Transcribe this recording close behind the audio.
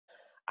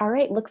All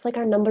right, looks like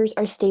our numbers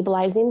are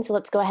stabilizing, so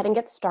let's go ahead and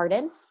get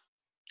started.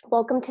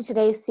 Welcome to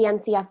today's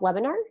CNCF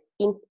webinar,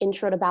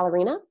 Intro to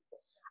Ballerina.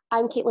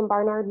 I'm Caitlin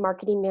Barnard,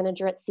 Marketing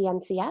Manager at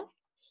CNCF,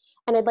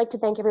 and I'd like to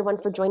thank everyone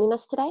for joining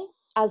us today,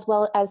 as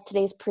well as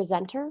today's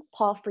presenter,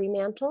 Paul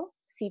Fremantle,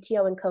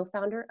 CTO and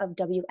co-founder of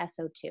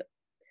WSO2.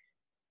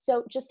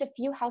 So just a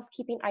few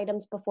housekeeping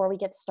items before we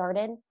get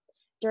started.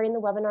 During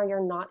the webinar, you're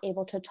not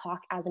able to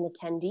talk as an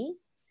attendee,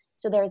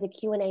 so there's a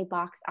Q&A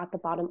box at the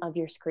bottom of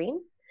your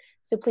screen.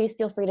 So please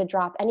feel free to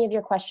drop any of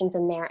your questions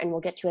in there and we'll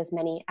get to as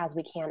many as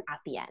we can at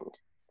the end.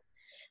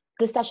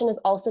 This session is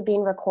also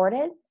being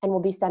recorded and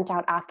will be sent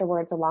out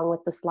afterwards along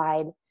with the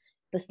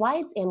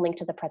slides and link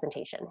to the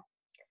presentation.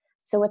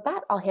 So with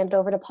that, I'll hand it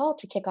over to Paul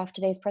to kick off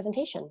today's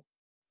presentation.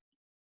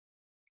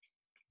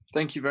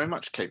 Thank you very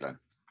much, Caitlin.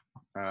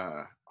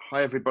 Hi,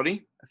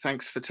 everybody.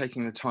 Thanks for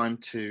taking the time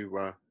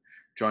to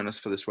join us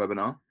for this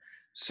webinar.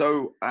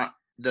 So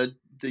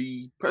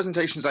the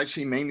presentation is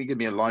actually mainly going to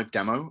be a live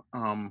demo.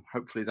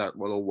 Hopefully that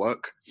will all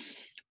work.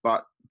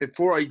 But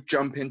before I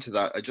jump into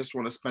that, I just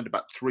want to spend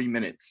about 3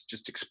 minutes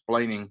just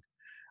explaining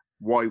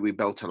why we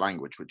built a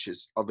language, which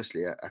is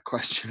obviously a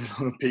question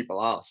a lot of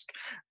people ask.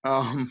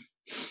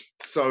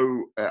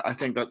 So I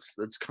think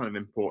that's kind of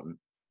important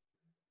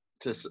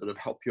to sort of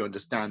help you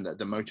understand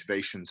the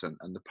motivations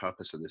and the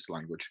purpose of this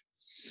language.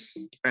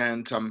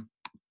 And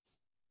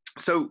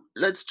so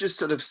let's just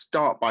sort of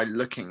start by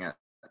looking at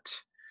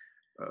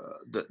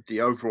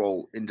the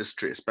overall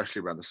industry,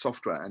 especially around the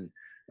software. And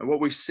what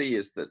we see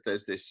is that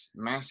there's this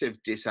massive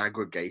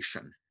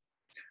disaggregation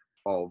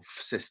of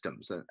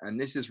systems. And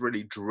this is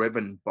really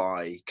driven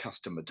by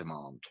customer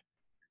demand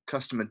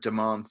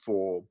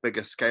for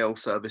bigger scale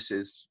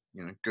services,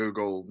 you know,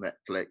 Google,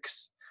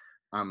 Netflix,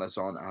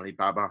 Amazon,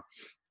 Alibaba,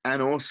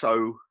 and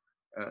also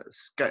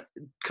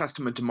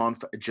customer demand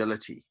for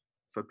agility,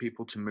 for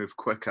people to move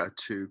quicker,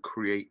 to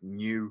create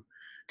new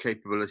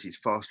capabilities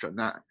faster. And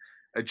that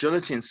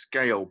agility and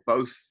scale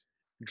both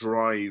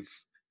drive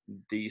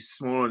these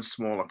smaller and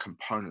smaller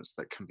components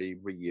that can be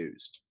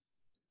reused.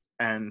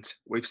 And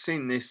we've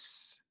seen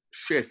this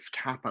shift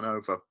happen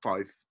over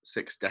 5-6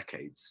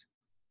 decades.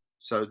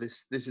 So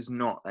this is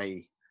not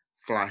a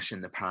flash in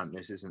the pan.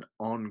 This is an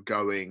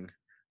ongoing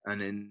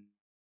and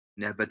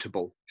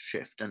inevitable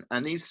shift.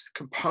 And these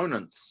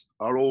components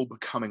are all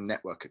becoming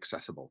network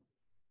accessible,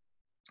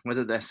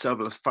 whether they're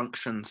serverless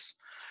functions,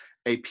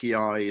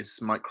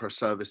 APIs,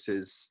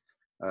 microservices,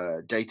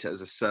 data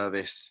as a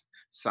service,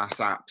 SaaS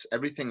apps,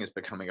 everything is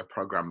becoming a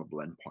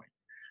programmable endpoint.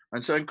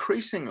 And so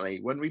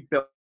increasingly, when we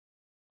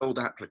build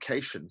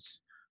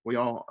applications, we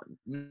are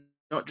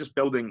not just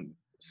building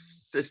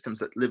systems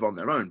that live on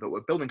their own, but we're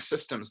building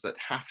systems that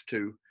have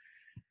to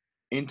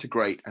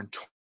integrate and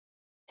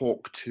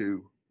talk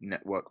to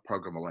network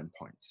programmable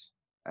endpoints.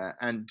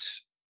 And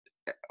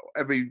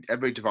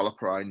every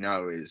developer I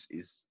know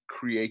is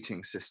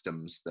creating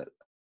systems that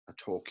are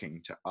talking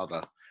to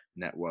other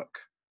network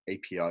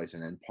APIs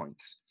and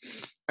endpoints.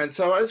 And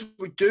so as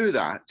we do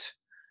that,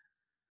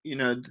 you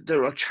know,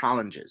 there are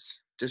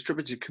challenges.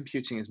 Distributed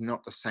computing is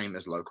not the same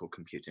as local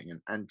computing.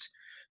 And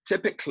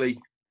typically,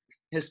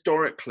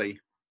 historically,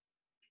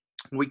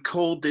 we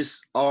called this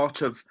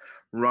art of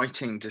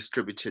writing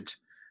distributed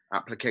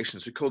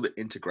applications, we called it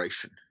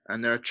integration.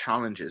 And there are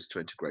challenges to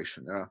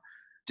integration. There are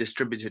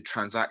distributed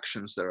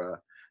transactions, there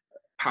are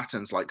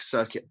patterns like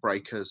circuit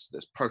breakers,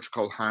 there's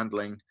protocol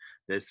handling,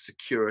 there's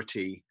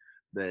security,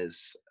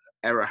 there's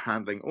error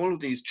handling. All of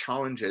these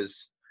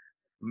challenges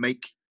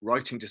make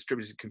writing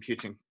distributed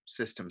computing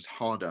systems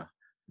harder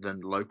than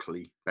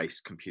locally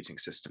based computing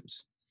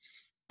systems.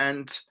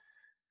 And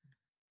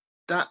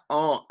that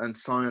art and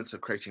science of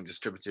creating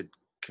distributed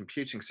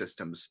computing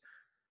systems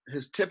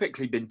has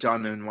typically been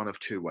done in one of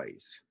two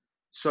ways.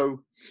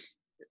 So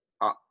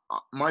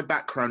my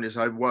background is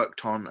I've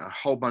worked on a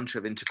whole bunch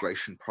of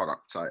integration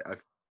products.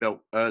 I've built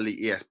early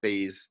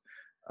ESBs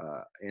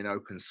in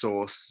open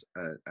source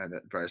and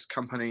at various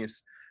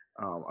companies.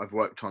 I've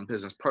worked on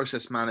business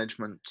process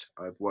management.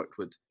 I've worked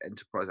with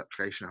enterprise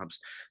application hubs.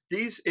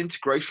 These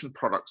integration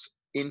products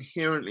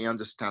inherently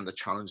understand the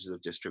challenges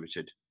of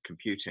distributed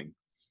computing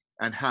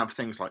and have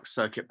things like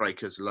circuit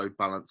breakers, load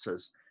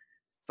balancers,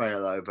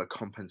 failover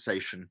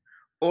compensation,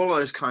 all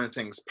those kind of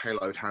things,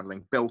 payload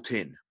handling built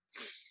in.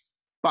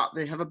 But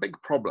they have a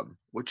big problem,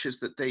 which is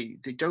that they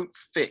don't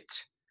fit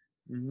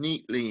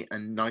neatly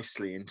and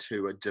nicely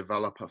into a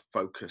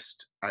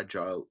developer-focused,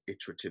 agile,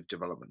 iterative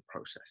development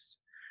process.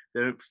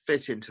 They don't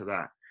fit into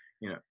that,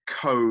 you know,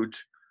 code,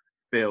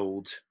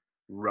 build,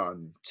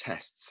 run,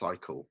 test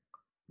cycle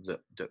that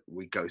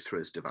we go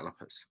through as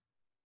developers.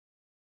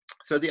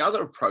 So the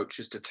other approach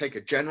is to take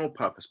a general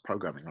purpose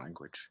programming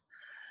language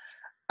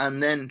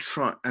and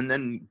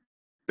then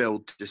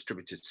build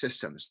distributed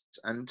systems.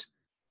 And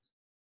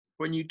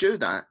when you do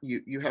that,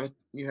 you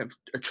have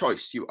a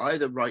choice. You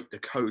either write the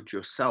code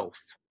yourself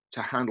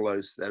to handle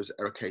those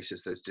error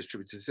cases, those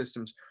distributed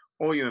systems,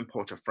 or you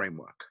import a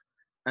framework.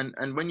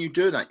 And when you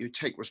do that, you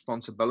take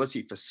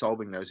responsibility for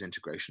solving those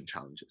integration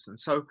challenges. And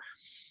so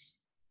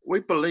we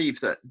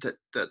believe that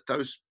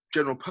those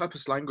general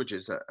purpose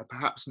languages are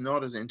perhaps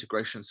not as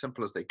integration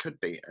simple as they could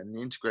be, and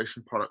the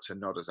integration products are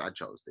not as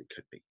agile as they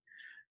could be.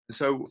 And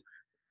so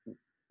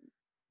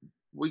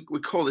we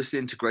call this the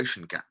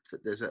integration gap,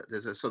 that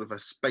there's a sort of a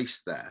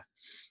space there.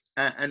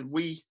 And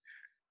we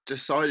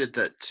decided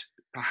that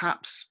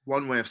perhaps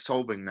one way of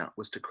solving that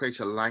was to create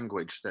a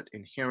language that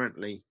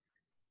inherently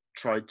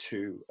tried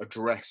to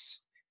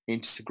address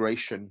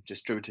integration,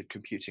 distributed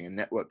computing, and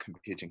network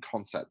computing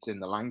concepts in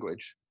the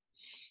language,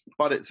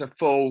 but it's a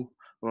full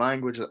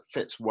language that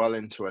fits well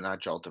into an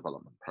agile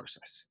development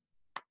process.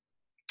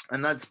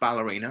 And that's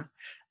Ballerina.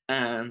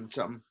 And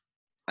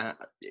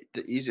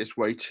the easiest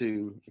way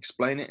to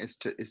explain it is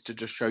to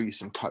just show you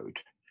some code.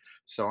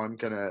 So I'm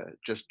gonna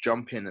just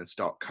jump in and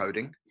start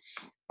coding.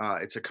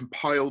 It's a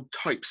compiled,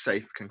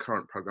 type-safe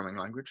concurrent programming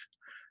language.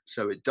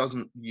 So it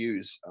doesn't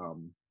use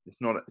it's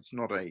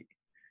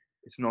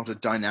not a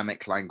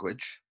dynamic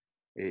language,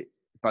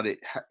 but it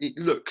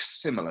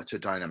looks similar to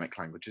dynamic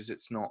languages.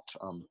 It's not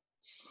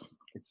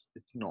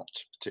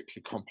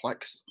particularly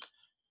complex,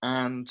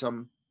 and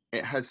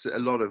it has a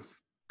lot of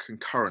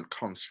concurrent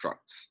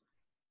constructs,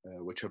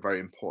 which are very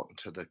important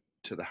to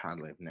the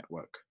handling of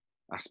network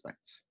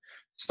aspects.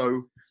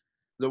 So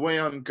the way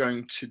I'm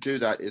going to do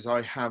that is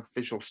I have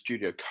Visual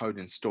Studio Code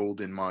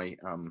installed in my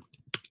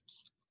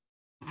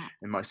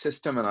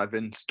system, and I've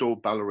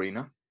installed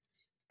Ballerina.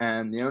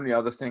 And the only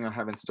other thing I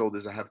have installed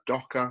is I have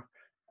Docker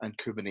and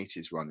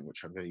Kubernetes running,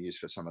 which I'm going to use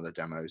for some of the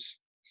demos.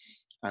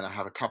 And I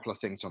have a couple of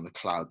things on the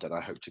cloud that I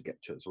hope to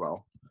get to as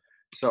well.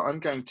 So I'm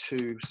going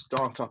to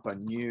start up a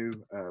new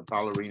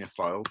Ballerina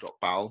file,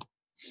 .bal,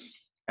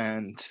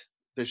 and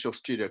Visual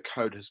Studio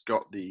Code has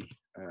got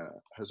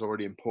has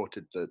already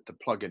imported the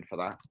plugin for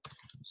that.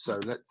 So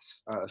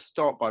let's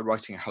start by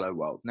writing a hello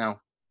world. Now,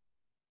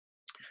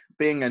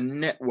 being a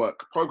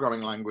network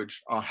programming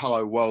language, our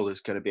hello world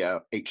is going to be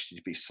our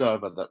HTTP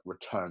server that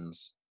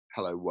returns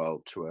hello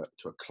world to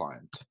a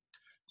client.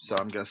 So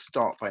I'm going to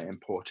start by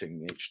importing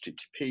the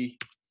HTTP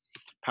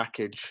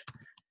package,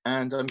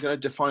 and I'm going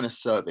to define a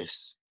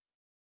service.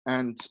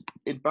 And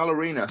in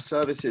Ballerina,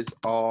 services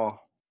are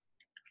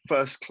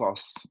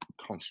first-class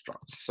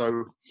constructs.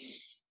 So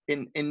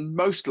in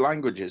most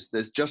languages,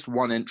 there's just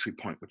one entry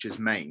point, which is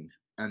main.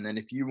 And then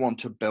if you want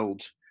to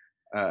build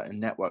a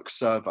network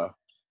server,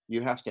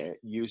 you have to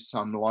use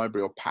some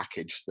library or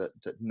package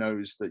that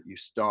knows that you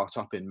start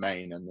up in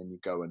main, and then you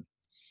go and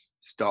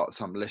start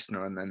some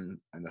listener and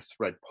a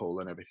thread pool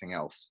and everything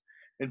else.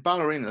 In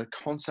Ballerina, the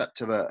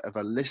concept of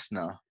a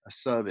listener, a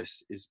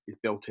service, is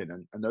built in,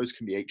 and those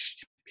can be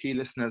HTTP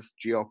listeners,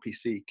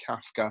 gRPC,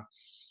 Kafka.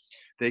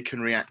 They can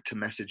react to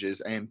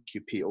messages,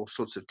 AMQP, all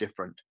sorts of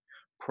different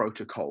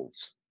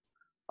protocols.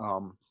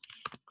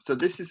 So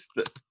this is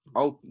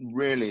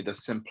really the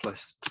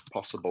simplest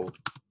possible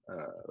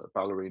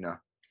Ballerina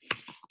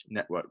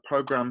network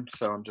program.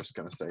 So I'm just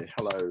going to say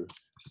hello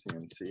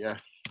CNCF,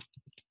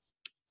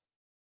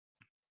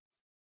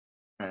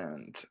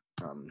 and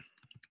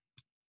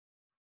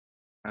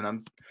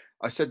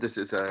I said this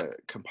is a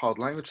compiled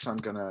language, so I'm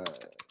going to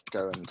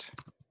go and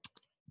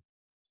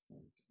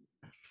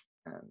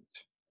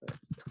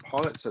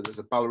compile it. So there's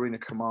a Ballerina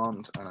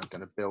command, and I'm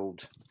going to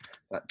build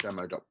that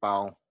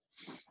demo.bal,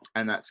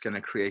 and that's going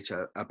to create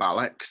a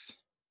balx,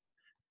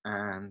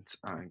 and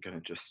I'm going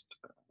to just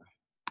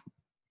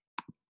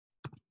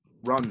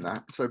run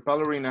that. So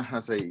Ballerina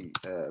has a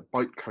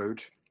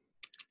bytecode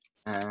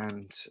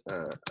and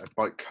a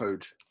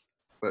bytecode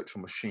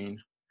virtual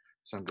machine.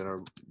 So I'm going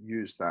to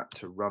use that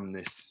to run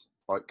this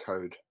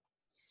bytecode.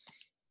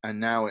 And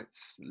now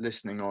it's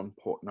listening on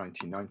port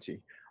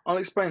 9090. I'll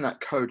explain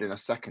that code in a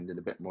second in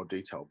a bit more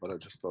detail, but I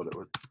just thought it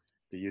would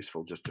be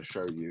useful just to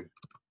show you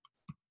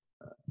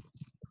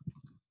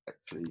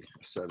actually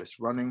a service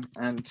running.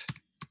 And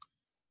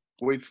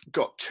we've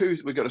got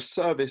a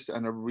service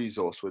and a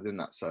resource within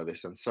that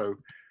service. And so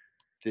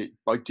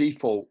by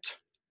default,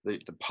 the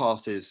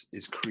path is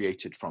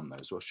created from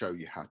those. We'll show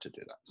you how to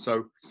do that.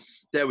 So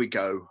there we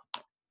go.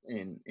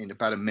 In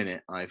about a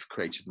minute, I've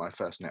created my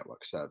first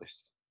network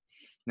service.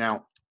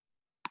 Now,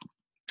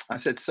 I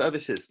said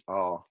services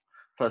are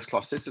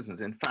first-class citizens.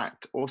 In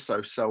fact,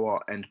 also so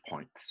are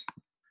endpoints.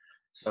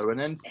 So an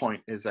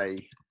endpoint is a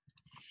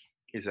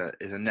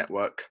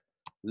network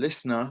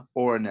listener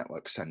or a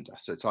network sender.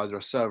 So it's either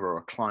a server or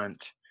a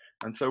client.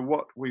 And so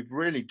what we've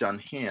really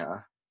done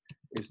here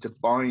is to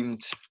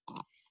bind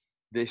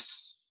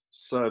this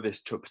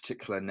service to a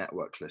particular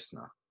network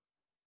listener.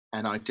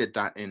 And I did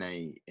that in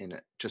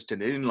just an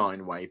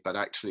inline way, but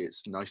actually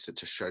it's nicer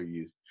to show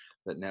you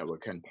that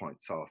network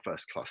endpoints are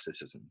first-class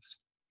citizens.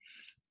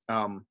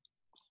 The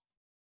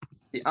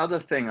other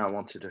thing I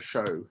wanted to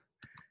show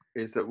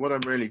is that what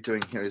I'm really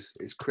doing here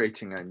is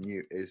creating a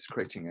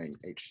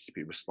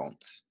HTTP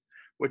response,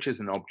 which is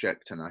an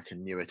object, and I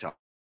can new it up,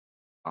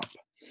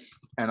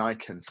 and I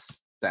can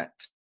set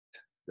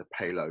the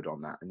payload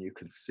on that, and you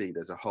can see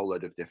there's a whole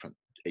load of different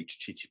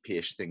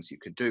HTTP-ish things you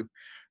can do,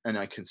 and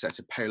I can set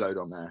a payload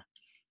on there,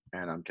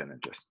 and I'm going to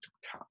just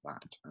cut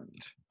that and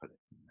put it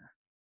in there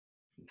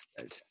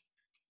instead.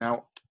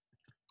 Now,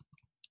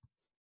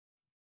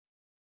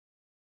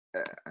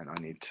 and I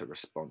need to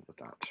respond with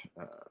that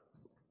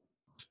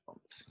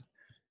response.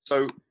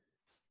 So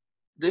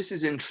this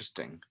is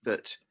interesting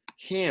that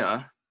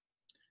here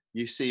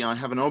you see I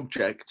have an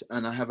object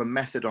and I have a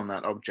method on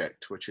that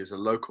object, which is a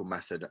local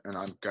method, and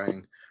I'm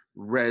going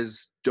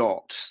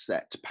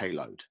res.set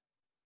payload.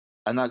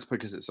 And that's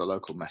because it's a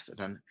local method.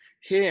 And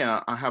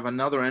here I have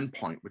another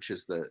endpoint, which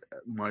is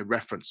my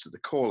reference to the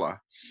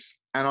caller,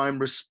 and I'm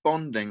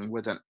responding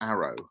with an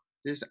arrow.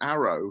 This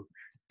arrow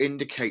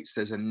indicates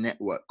there's a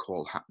network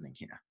call happening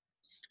here.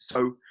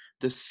 So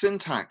the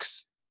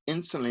syntax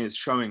instantly is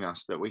showing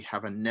us that we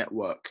have a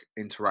network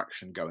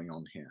interaction going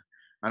on here.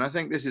 And I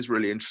think this is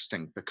really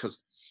interesting because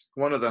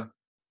one of the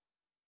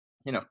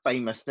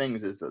famous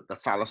things is that the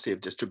fallacy of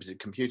distributed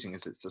computing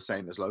is it's the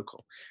same as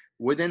local.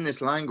 Within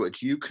this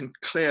language, you can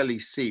clearly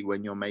see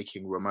when you're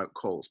making remote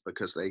calls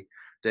because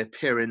they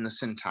appear in the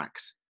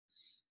syntax.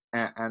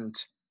 And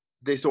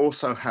this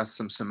also has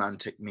some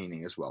semantic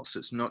meaning as well. So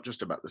it's not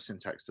just about the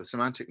syntax. The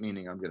semantic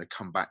meaning I'm going to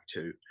come back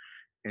to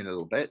in a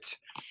little bit.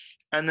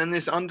 And then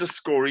this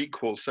underscore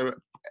equal. So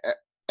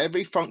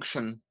every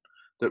function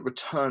that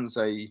returns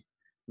a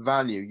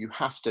value, you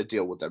have to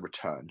deal with the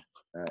return,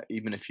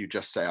 even if you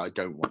just say, I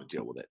don't want to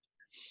deal with it.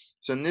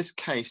 So in this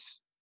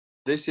case,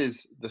 this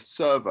is the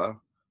server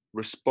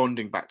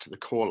responding back to the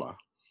caller.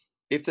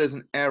 If there's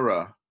an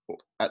error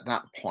at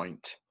that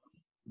point,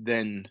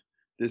 then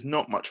there's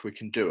not much we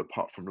can do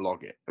apart from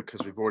log it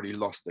because we've already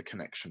lost the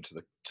connection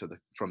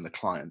from the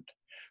client.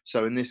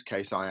 So in this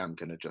case, I am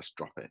going to just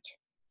drop it.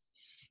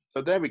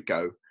 So there we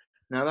go.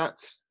 Now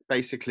that's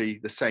basically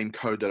the same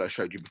code that I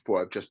showed you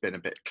before. I've just been a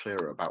bit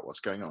clearer about what's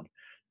going on.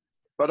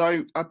 But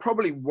I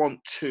probably want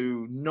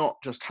to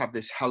not just have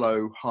this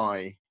hello,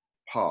 hi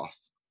path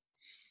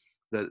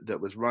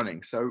that was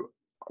running. So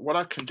what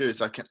I can do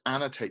is I can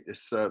annotate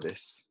this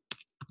service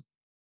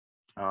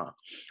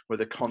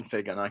with a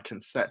config, and I can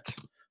set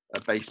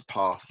a base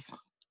path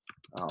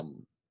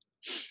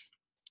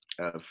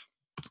of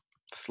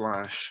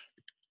slash,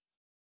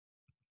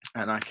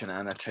 and I can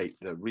annotate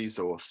the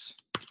resource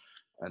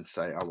and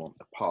say I want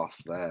the path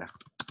there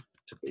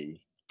to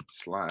be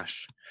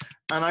slash.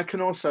 And I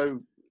can also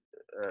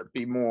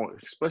be more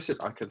explicit.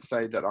 I could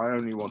say that I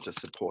only want to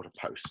support a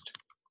post.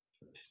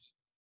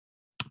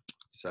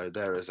 So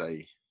there is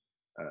a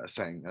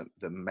saying that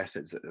the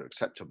methods that are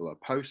acceptable are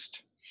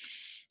post.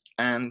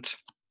 And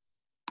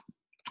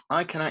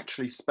I can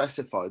actually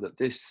specify that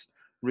this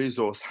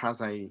resource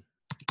has a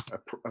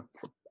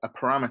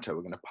parameter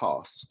we're going to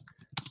pass.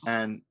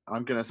 And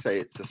I'm going to say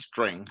it's a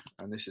string,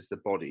 and this is the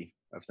body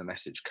of the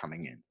message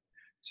coming in.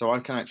 So I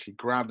can actually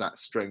grab that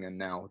string and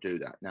now do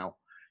that. Now,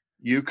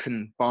 you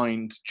can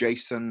bind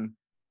JSON,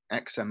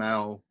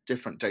 XML,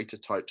 different data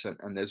types,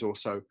 and there's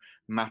also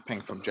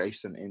mapping from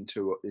JSON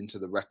into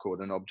the record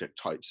and object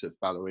types of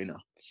Ballerina.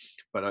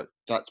 But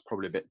that's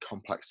probably a bit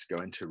complex to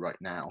go into right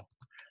now.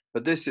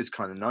 But this is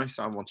kind of nice.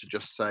 I want to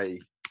just say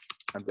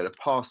I'm going to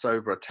pass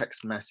over a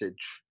text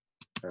message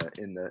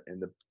in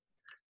the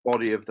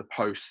body of the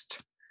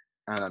post,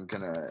 and I'm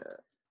going to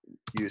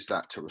use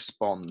that to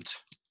respond.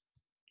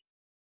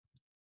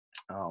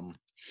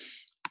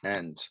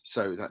 And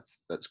so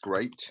that's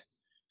great.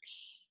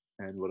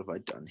 And what have I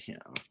done here?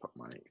 I've put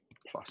my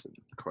plus and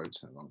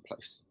quotes in the wrong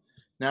place.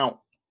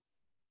 Now,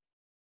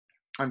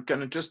 I'm going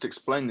to just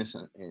explain this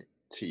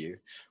to you.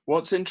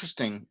 What's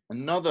interesting,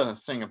 another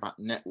thing about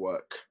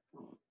network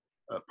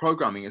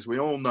programming is we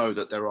all know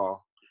that there are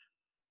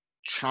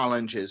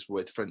challenges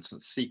with, for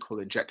instance,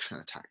 SQL injection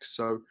attacks.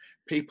 So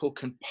people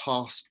can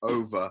pass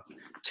over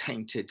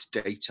tainted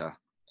data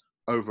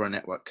over a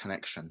network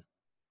connection,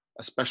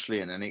 especially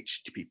in an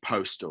HTTP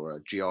post or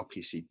a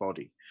gRPC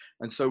body.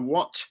 And so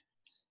what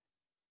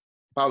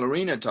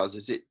Ballerina does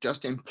is it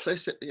just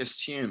implicitly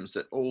assumes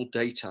that all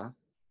data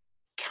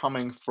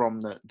coming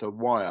from the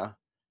wire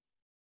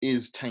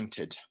is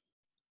tainted.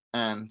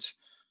 And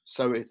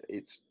so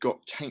it's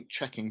got taint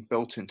checking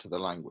built into the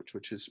language,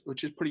 which is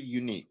pretty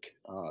unique.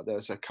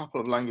 There's a couple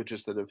of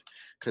languages that have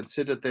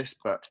considered this,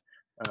 but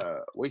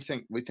we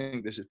think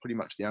this is pretty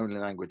much the only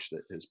language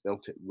that has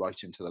built it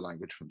right into the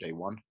language from day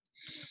one.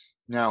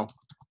 Now,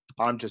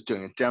 I'm just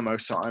doing a demo,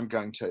 so I'm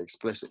going to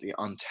explicitly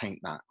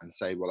untaint that and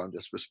say, well, I'm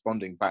just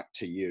responding back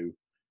to you.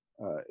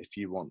 If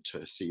you want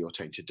to see your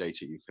tainted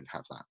data, you can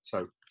have that.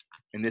 So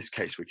in this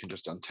case, we can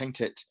just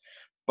untaint it.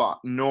 But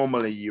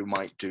normally you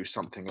might do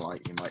something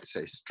like, you might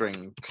say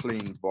string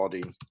clean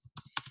body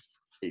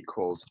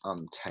equals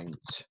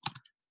untaint,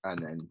 and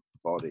then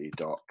body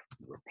dot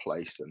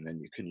replace, and then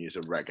you can use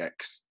a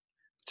regex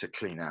to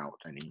clean out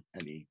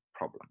any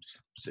problems.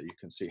 So you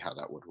can see how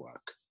that would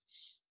work.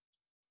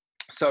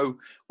 So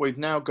we've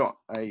now got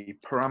a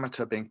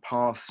parameter being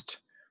passed.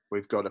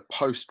 We've got a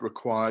post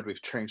required.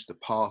 We've changed the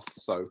path.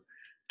 So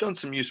done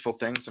some useful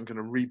things. I'm going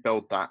to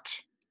rebuild that.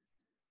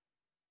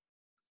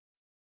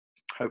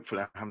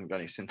 Hopefully I haven't got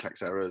any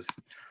syntax errors,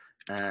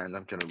 and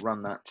I'm going to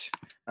run that.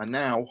 And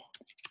now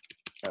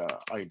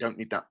I don't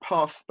need that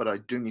path, but I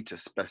do need to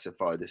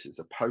specify this is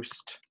a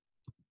post,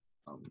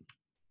 and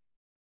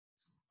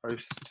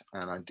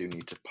I do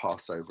need to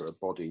pass over a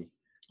body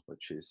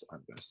which is,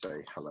 I'm going to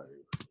say hello,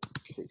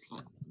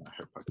 Caitlin. I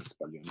hope I can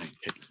spell your name,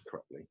 Caitlin,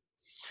 correctly.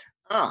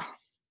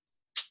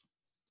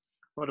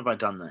 What have I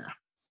done there?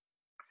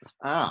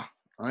 I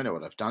know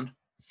what I've done.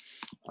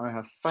 I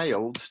have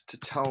failed to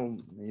tell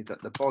me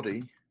that the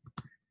body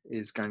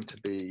is going to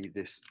be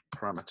this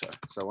parameter.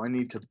 So I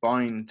need to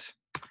bind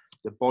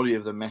the body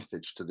of the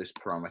message to this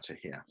parameter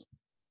here.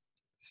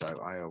 So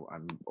I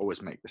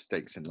always make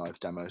mistakes in live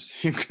demos.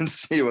 You can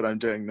see what I'm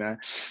doing there.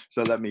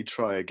 So let me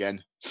try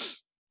again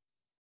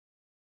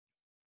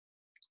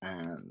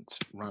and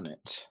run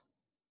it.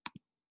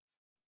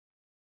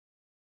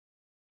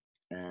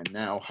 And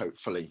now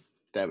hopefully,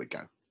 there we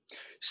go.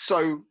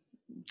 So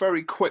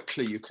very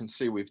quickly, you can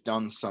see we've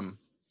done some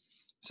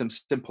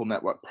simple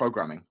network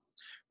programming,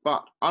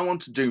 but I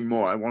want to do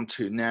more. I want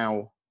to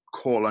now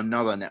call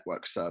another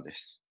network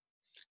service.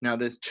 Now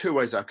there's two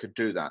ways I could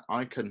do that.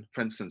 I can,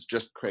 for instance,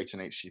 just create an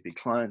HTTP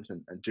client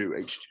and do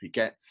HTTP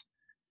gets.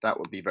 That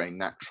would be very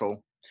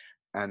natural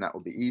and that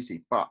would be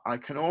easy, but I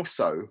can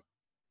also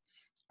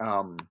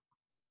go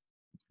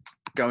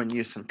and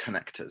use some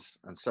connectors.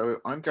 And so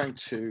I'm going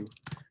to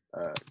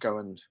go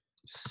and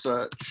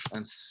search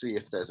and see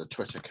if there's a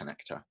Twitter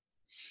connector.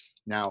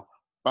 Now,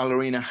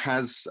 Ballerina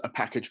has a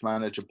package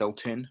manager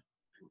built in,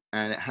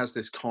 and it has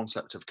this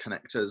concept of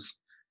connectors.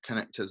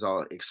 Connectors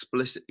are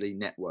explicitly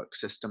network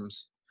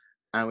systems,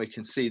 and we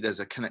can see there's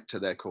a connector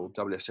there called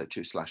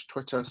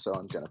WSO2/Twitter. So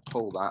I'm going to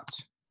pull that.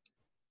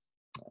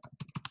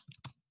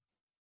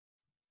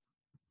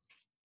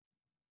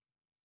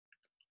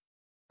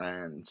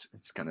 And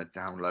it's going to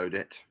download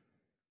it.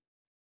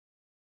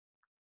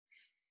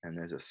 And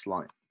there's a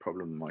slight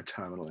problem with my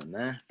terminal in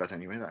there, but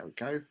anyway, there we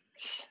go.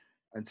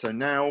 And so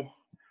now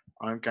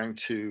I'm going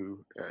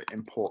to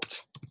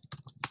import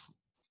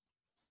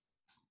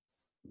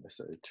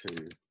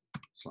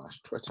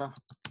WSO2/Twitter,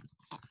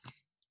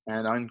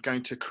 and I'm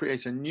going to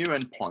create a new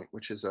endpoint,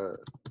 which is the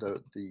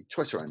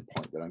Twitter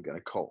endpoint that I'm going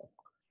to call.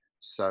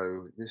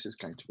 So this is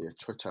going to be a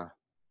Twitter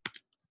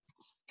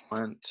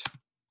client,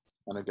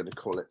 and I'm going to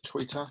call it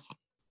Twitter.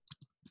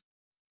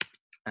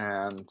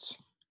 And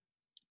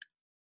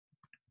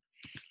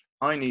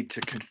I need to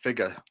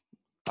configure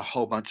a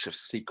whole bunch of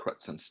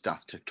secrets and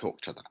stuff to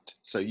talk to that.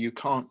 So you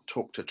can't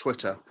talk to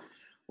Twitter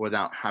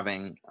without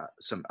having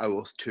some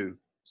OAuth 2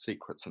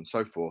 secrets and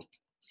so forth.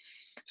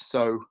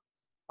 So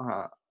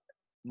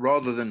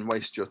rather than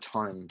waste your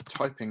time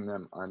typing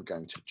them, I'm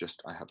going to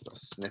I have a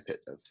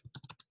snippet of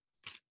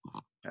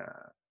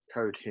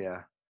code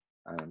here,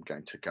 and I'm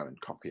going to go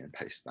and copy and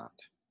paste that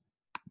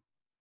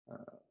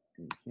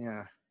in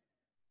here.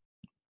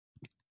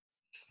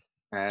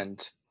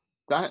 And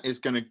that is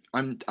going to,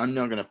 I'm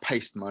not going to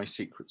paste my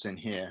secrets in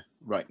here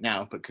right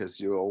now because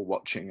you're all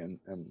watching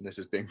and this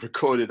is being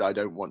recorded. I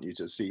don't want you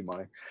to see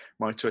my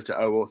Twitter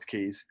OAuth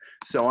keys.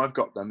 So I've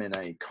got them in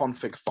a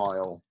config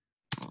file,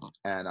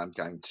 and I'm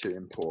going to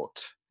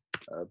import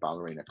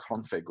Ballerina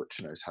config,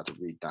 which knows how to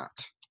read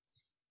that.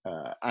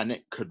 And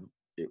it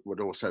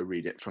would also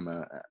read it from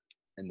an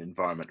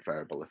environment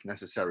variable if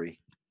necessary.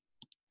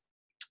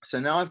 So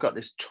now I've got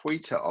this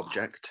tweeter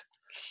object.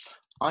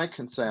 I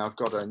can say I've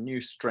got a new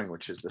string,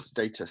 which is the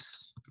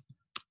status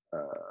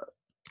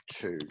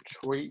to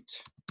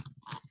tweet.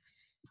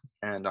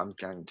 And I'm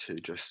going to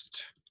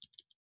just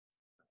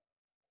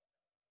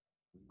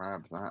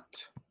grab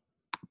that,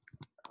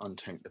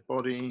 untank the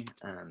body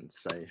and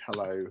say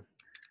hello,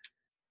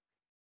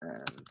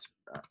 and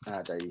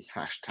add a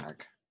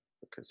hashtag,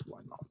 because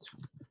why not?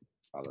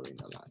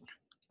 Ballerina lang.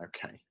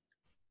 Okay.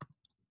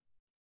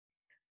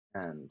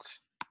 And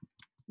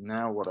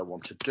now what I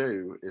want to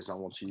do is I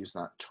want to use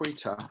that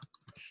tweeter,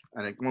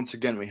 and once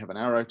again we have an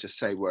arrow to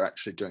say we're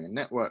actually doing a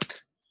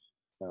network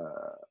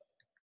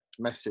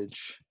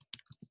message,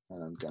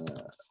 and I'm going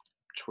to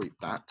tweet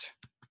that,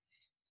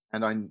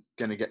 and I'm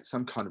going to get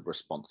some kind of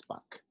response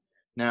back.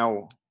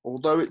 Now,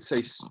 although it's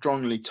a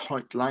strongly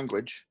typed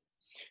language,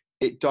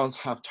 it does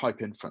have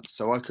type inference,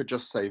 so I could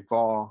just say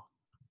var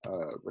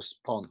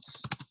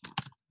response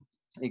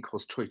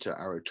equals tweeter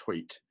arrow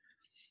tweet,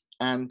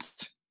 and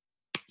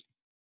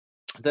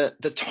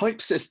the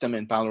type system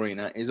in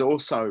Ballerina is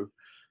also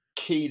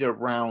keyed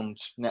around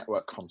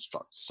network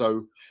constructs.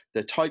 So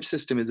the type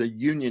system is a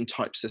union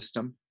type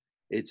system.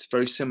 It's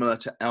very similar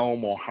to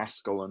Elm or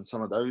Haskell and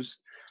some of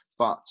those.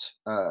 But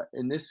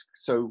in this,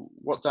 so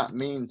what that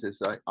means is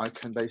that I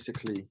can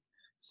basically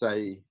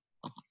say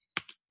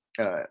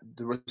the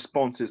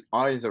response is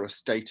either a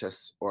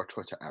status or a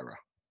Twitter error.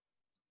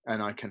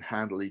 And I can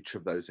handle each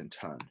of those in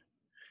turn.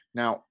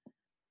 Now,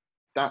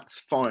 that's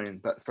fine,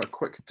 but for a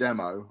quick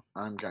demo,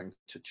 I'm going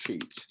to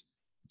cheat,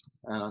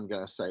 and I'm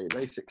going to say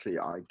basically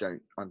I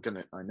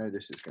know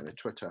this is going to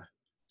Twitter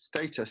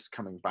status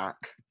coming back.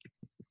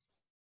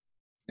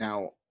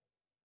 Now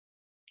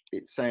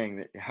it's saying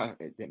that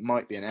it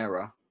might be an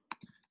error.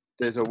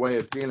 There's a way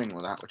of dealing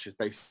with that, which is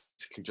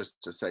basically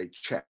just to say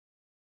check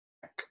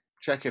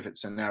if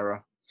it's an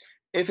error.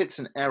 If it's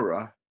an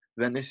error,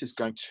 then this is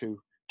going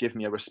to give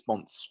me a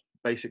response,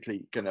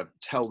 basically going to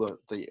tell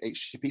the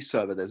HTTP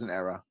server there's an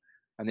error.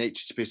 and the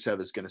HTTP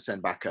server is going to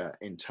send back an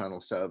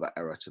internal server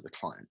error to the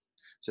client.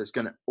 So it's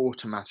going to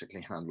automatically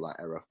handle that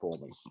error for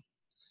me.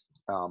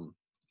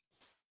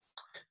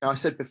 Now I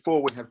said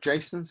before we have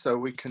JSON, so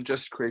we can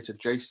just create a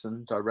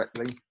JSON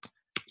directly,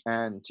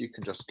 and you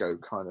can just go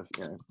kind of,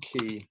 you know,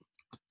 key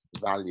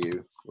value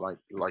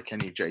like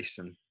any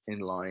JSON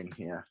inline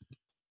here.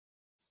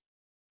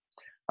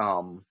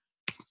 And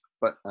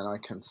I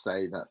can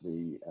say that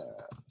the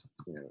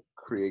you know,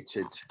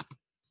 created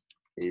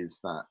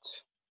is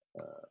that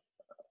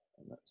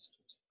let's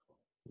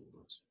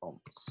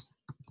response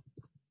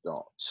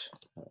dot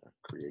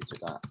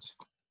created at.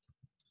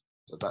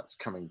 So that's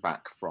coming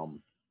back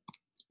from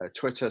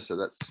Twitter. So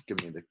that's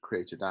giving me the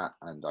created at,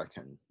 and I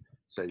can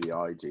say the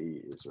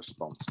ID is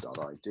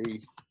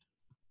response.id.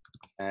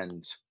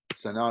 And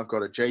so now I've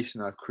got a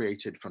JSON I've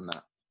created from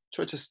that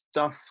Twitter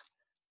stuff,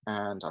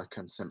 and I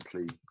can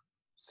simply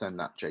send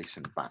that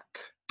JSON back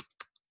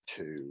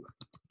to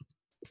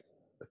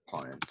the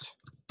client.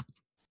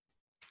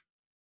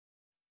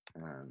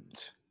 And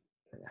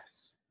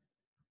yes.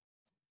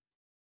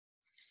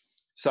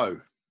 So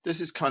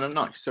this is kind of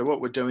nice. So what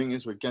we're doing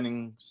is we're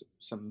getting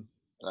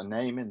a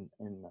name in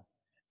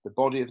the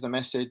body of the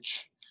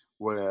message.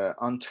 We're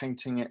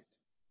untainting it,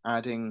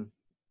 adding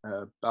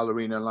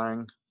Ballerina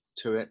lang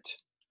to it,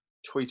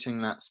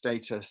 tweeting that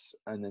status,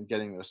 and then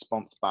getting the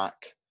response back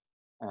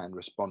and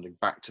responding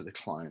back to the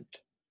client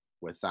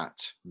with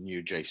that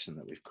new JSON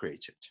that we've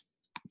created.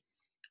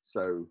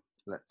 So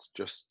let's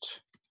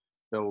just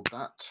build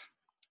that.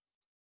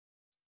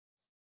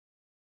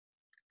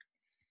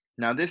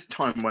 Now this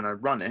time when I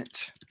run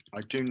it,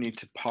 I do need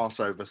to pass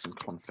over some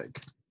config.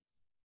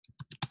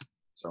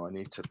 So I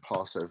need to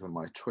pass over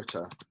my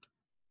Twitter,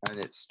 and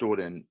it's stored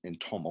in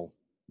TOML,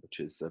 which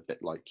is a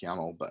bit like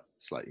YAML, but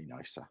slightly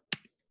nicer.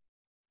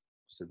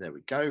 So there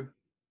we go.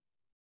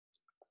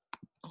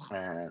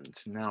 And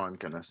now I'm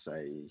going to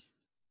say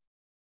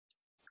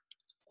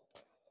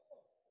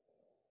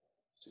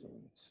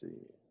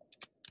CNCF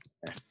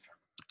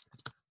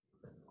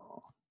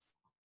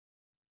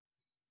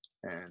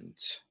and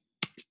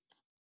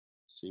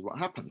see what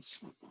happens.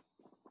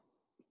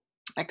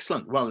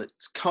 Excellent. Well,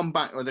 it's come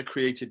back with a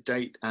created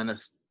date and a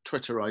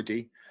Twitter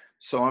ID.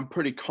 So I'm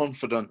pretty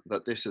confident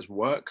that this has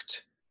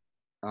worked.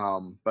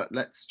 But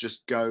let's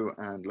just go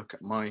and look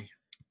at my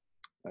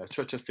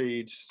Twitter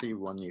feed, see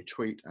one new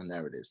tweet, and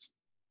there it is.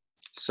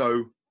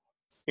 So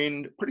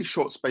in a pretty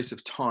short space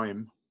of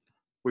time,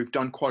 we've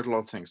done quite a lot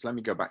of things. Let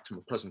me go back to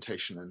my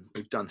presentation, and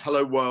we've done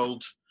hello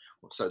world.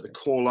 So the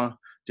caller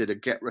did a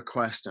GET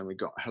request and we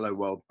got hello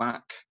world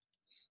back.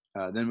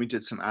 Then we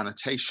did some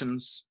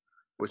annotations,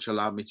 which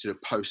allowed me to do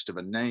a post of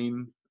a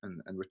name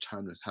and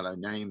return with hello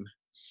name.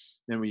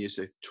 Then we used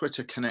a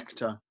Twitter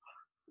connector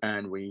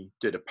and we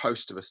did a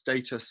post of a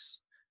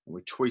status and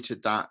we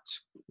tweeted that.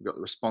 We got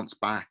the response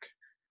back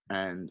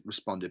and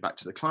responded back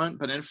to the client.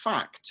 But in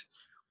fact,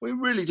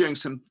 we're really doing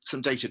some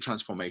data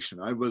transformation.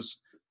 I was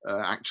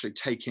actually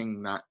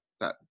taking that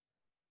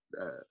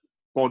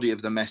body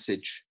of the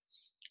message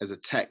as a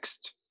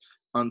text,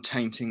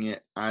 untainting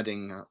it,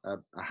 adding a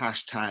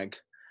hashtag,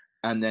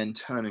 and then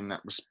turning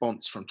that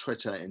response from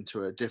Twitter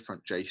into a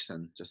different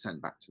JSON to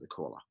send back to the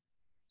caller.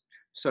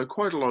 So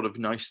quite a lot of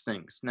nice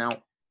things.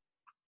 Now,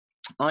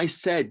 I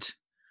said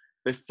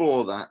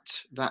before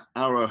that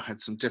arrow had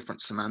some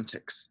different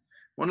semantics.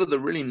 One of the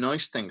really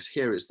nice things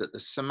here is that the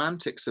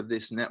semantics of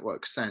this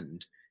network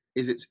send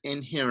is it's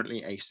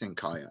inherently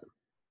async IO.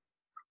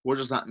 What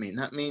does that mean?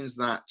 That means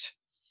that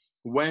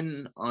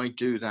when I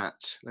do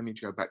that, let me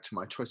go back to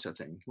my Twitter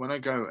thing. When I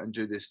go and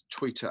do this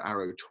Twitter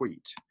arrow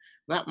tweet,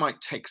 that might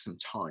take some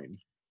time.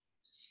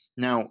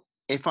 Now,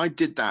 if I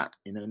did that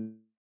in a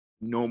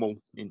normal,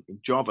 in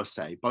Java,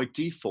 say, by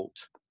default,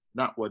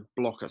 that would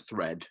block a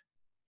thread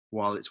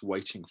while it's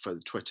waiting for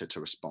the Twitter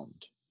to respond.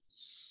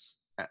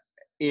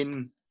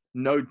 In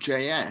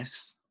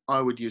Node.js,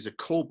 I would use a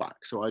callback.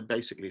 So I'd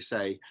basically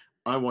say,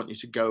 I want you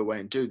to go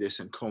away and do this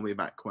and call me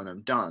back when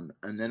I'm done.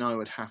 And then I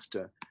would have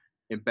to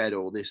embed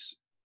all this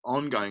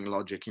ongoing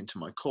logic into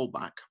my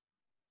callback.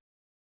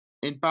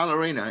 In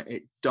Ballerina,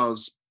 it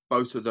does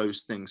both of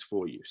those things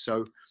for you.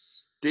 So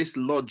this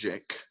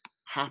logic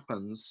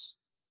happens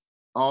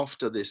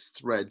after this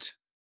thread.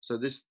 So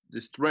this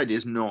thread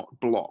is not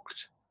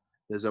blocked.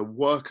 There's a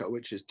worker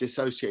which is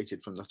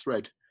dissociated from the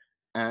thread.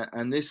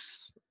 And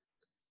this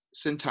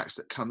syntax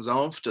that comes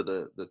after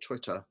the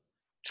Twitter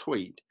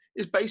tweet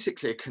is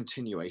basically a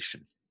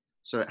continuation.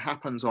 So it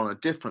happens on a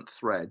different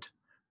thread,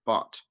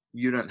 but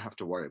you don't have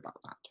to worry about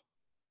that.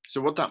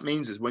 So what that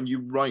means is when you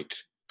write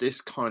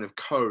this kind of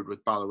code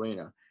with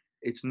Ballerina,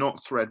 it's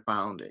not thread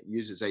bound, it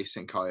uses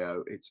async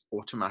IO, it's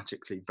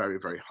automatically very,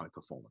 very high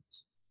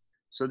performance.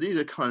 So these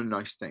are kind of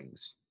nice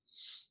things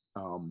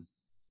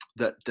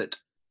that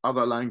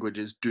other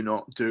languages do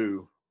not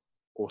do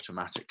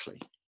automatically.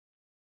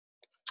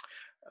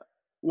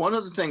 One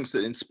of the things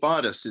that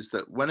inspired us is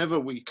that whenever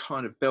we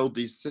kind of build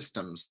these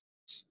systems,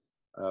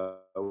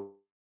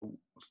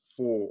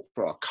 for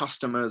our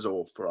customers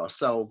or for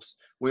ourselves,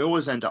 we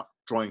always end up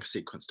drawing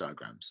sequence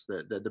diagrams.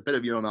 The bit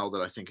of UML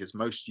that I think is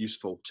most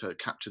useful to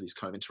capture these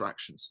kind of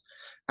interactions.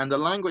 And the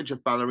language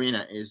of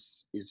Ballerina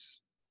is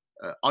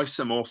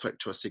isomorphic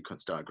to a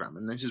sequence diagram.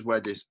 And this is where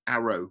this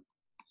arrow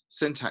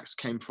syntax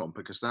came from,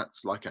 because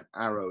that's like an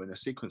arrow in a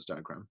sequence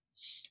diagram.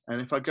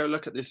 And if I go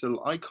look at this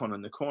little icon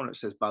in the corner, it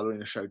says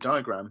Ballerina show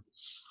diagram.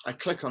 I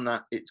click on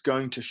that, it's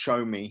going to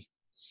show me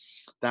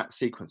that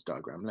sequence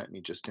diagram. Let me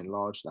just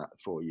enlarge that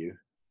for you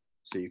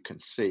so you can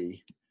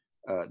see.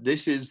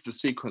 This is the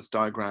sequence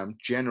diagram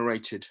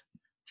generated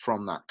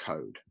from that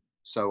code.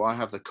 So I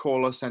have the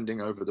caller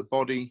sending over the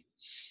body.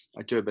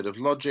 I do a bit of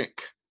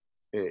logic.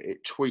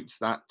 It tweets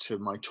that to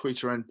my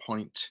tweeter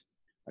endpoint.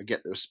 I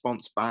get the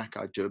response back.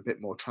 I do a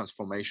bit more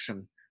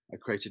transformation. I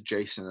create a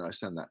JSON and I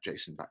send that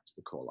JSON back to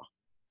the caller.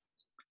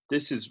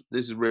 This is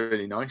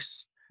really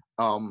nice.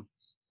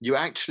 You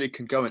actually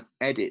can go and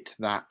edit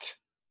that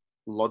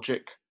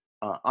logic.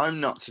 I'm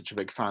not such a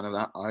big fan of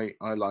that.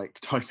 I like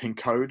typing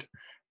code,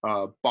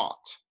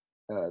 but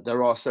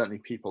there are certainly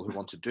people who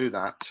want to do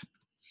that.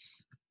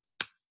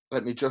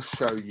 Let me just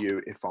show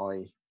you if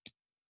I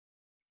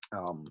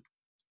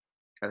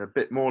add a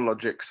bit more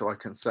logic, so I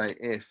can say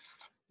if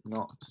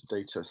not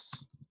status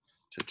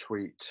to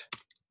tweet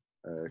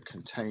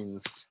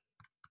contains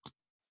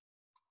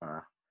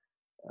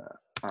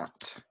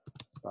at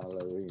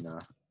Ballerina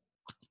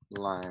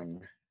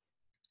lang,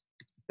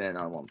 then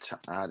I want to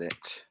add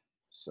it.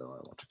 So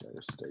I want to go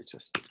to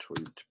status to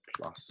tweet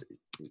plus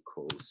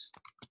equals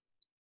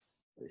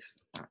this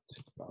at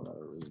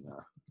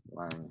Ballerina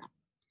lang.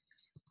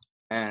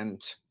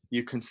 And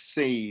you can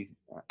see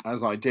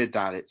as I did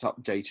that, it's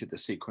updated the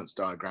sequence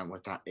diagram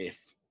with that if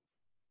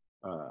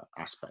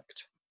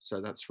aspect. So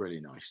that's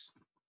really nice.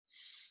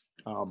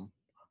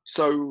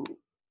 So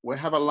we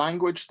have a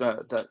language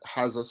that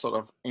has a sort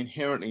of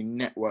inherently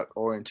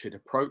network-oriented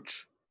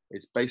approach.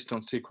 It's based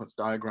on sequence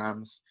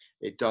diagrams.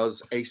 It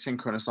does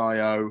asynchronous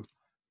I/O.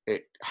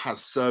 It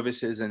has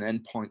services and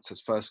endpoints as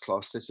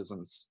first-class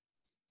citizens.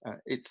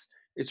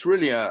 It's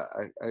really a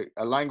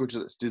language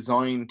that's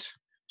designed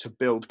to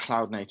build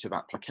cloud-native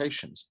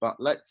applications. But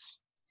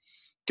let's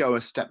go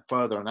a step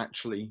further and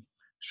actually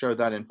show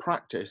that in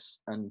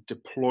practice and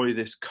deploy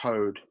this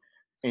code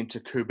into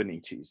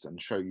Kubernetes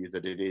and show you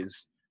that it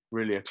is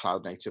really a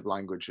cloud-native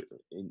language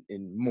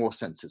in more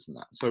senses than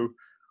that. So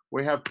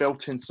we have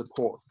built-in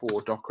support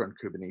for Docker and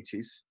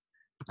Kubernetes,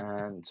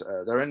 and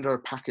they're under a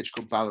package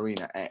called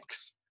Ballerina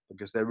X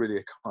because they're really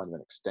a kind of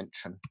an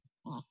extension.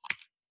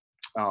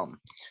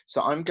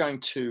 So I'm going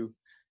to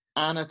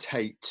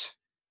annotate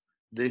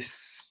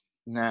this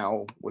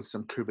now with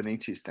some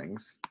Kubernetes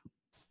things.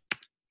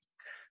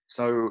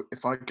 So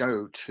if I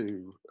go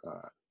to,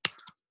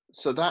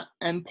 so that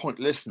endpoint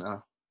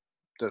listener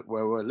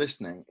where we're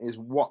listening is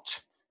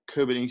what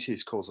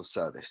Kubernetes calls a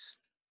service.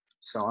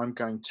 So I'm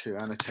going to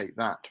annotate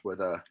that with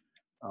a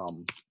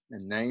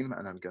name,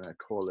 and I'm going to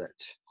call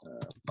it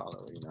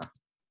Ballerina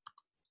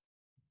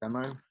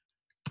demo.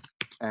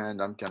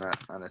 And I'm going to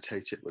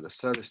annotate it with a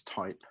service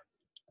type,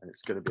 and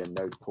it's going to be a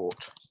node port.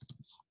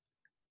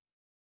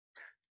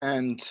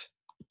 And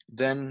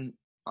then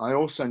I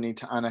also need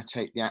to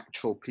annotate the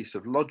actual piece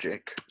of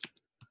logic,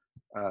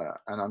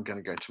 and I'm going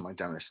to go to my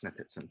demo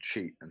snippets and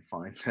cheat and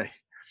find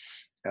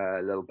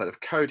a little bit of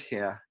code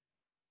here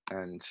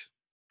and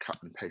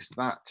cut and paste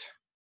that,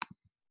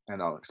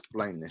 and I'll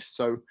explain this.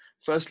 So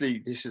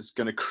firstly, this is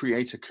going to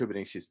create a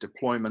Kubernetes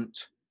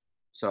deployment.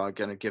 So I'm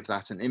going to give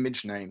that an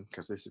image name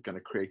because this is going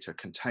to create a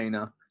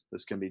container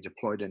that's going to be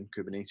deployed in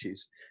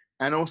Kubernetes.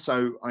 And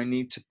also I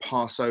need to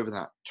pass over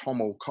that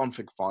toml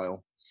config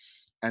file.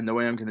 And the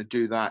way I'm going to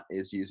do that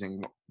is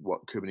using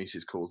what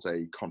Kubernetes calls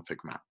a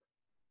config map.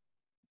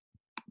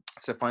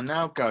 So if I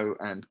now go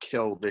and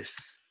kill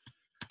this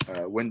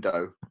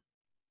window,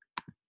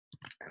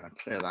 and I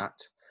clear that,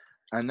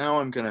 and now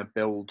I'm going to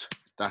build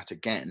that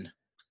again.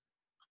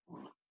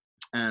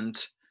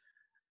 And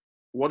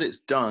what it's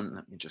done,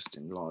 let me just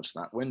enlarge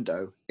that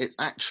window. It's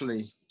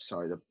actually,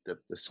 sorry,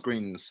 the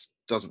screen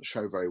doesn't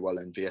show very well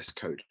in VS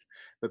Code,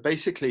 but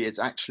basically it's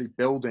actually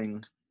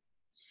building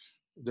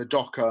the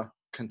Docker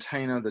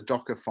container, the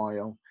Docker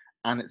file,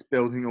 and it's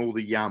building all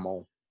the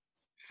YAML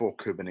for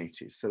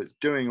Kubernetes. So it's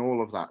doing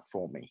all of that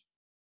for me,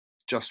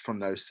 just from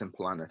those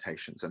simple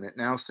annotations. And it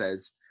now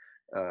says,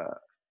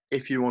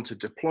 if you want to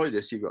deploy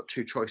this, you've got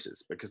two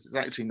choices, because it's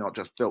actually not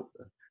just built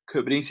the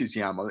Kubernetes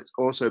YAML, it's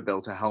also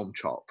built a Helm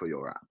chart for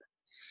your app.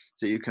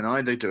 So you can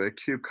either do a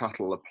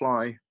kubectl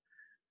apply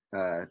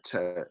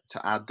to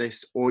add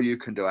this, or you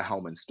can do a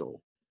Helm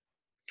install.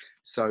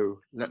 So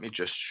let me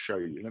just show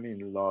you. Let me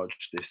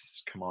enlarge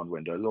this command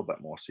window a little bit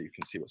more so you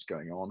can see what's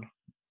going on.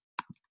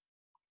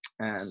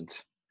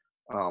 And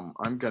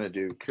I'm going to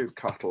do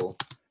kubectl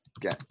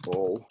get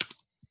all.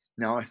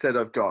 Now I said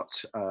I've got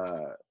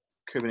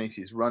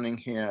Kubernetes running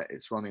here.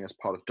 It's running as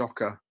part of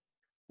Docker.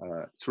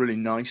 It's really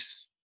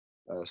nice.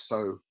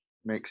 So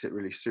makes it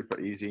really super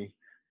easy.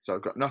 So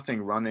I've got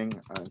nothing running.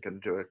 I'm going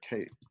to do a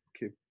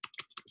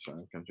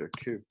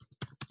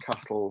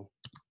kubectl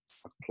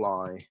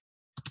apply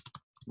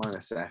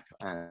 -f,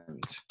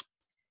 and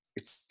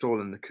it's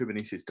all in the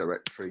Kubernetes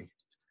directory.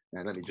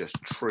 Now let me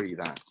just tree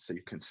that so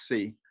you can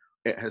see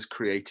it has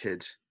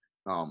created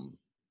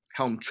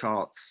Helm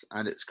charts,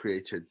 and it's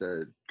created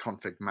the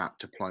config map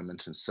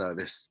deployment and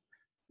service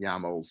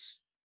YAMLs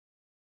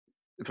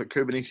for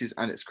Kubernetes,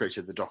 and it's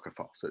created the Docker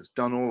file. So it's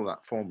done all of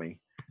that for me.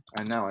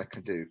 And now I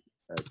can do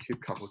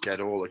kubectl get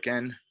all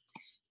again.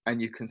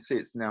 And you can see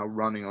it's now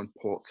running on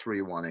port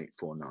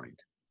 31849.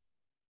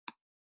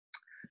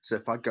 So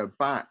if I go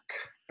back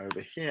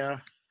over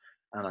here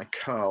and I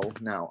curl,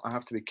 now I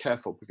have to be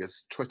careful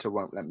because Twitter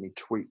won't let me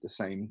tweet the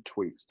same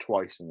tweet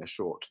twice in a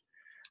short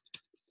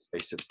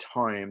space of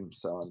time.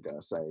 So I'm going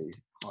to say,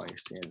 hi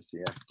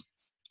CNCF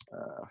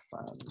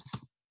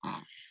fans,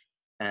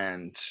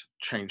 and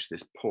change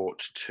this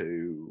port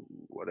to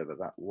whatever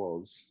that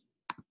was.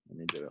 Let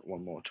me do it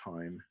one more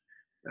time.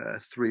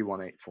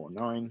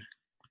 31849.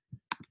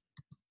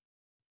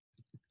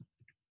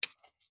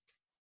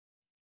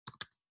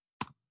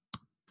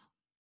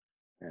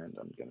 And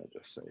I'm going to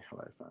just say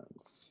hello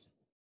fans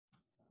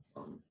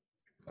from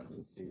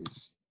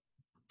Kubernetes.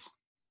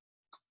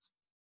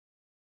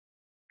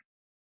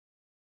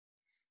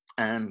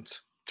 And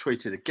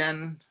tweet it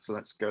again. So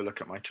let's go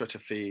look at my Twitter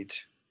feed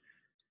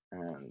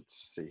and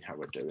see how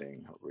we're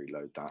doing. I'll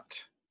reload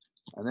that.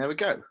 And there we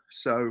go.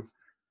 So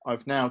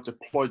I've now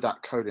deployed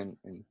that code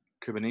in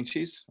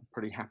Kubernetes. I'm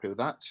pretty happy with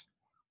that.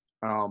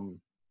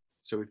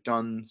 So we've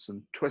done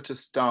some Twitter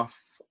stuff.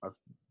 I've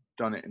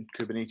done it in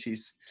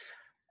Kubernetes.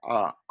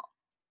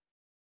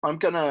 I'm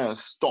going to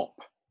stop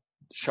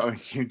showing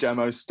you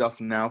demo stuff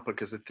now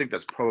because I think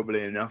that's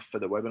probably enough for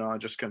the webinar. I'm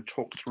just going to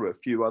talk through a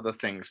few other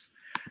things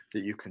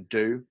that you can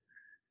do.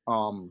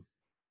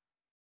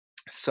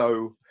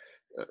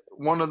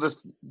 One of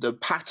the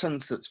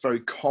patterns that's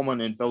very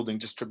common in building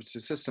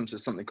distributed systems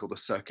is something called a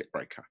circuit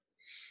breaker.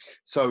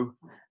 So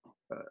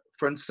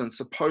for instance,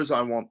 suppose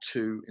I want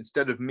to,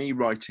 instead of me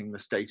writing the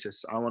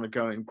status, I want to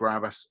go and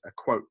grab a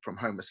quote from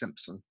Homer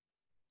Simpson,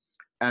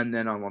 and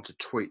then I want to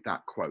tweet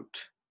that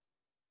quote.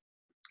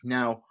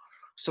 Now,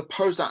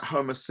 suppose that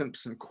Homer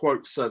Simpson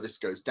quote service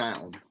goes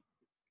down.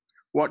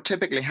 What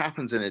typically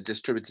happens in a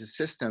distributed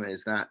system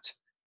is that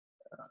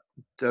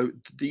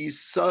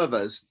these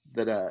servers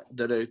that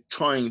are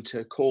trying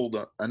to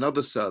call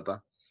another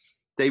server,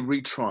 they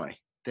retry.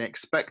 They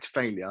expect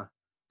failure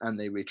and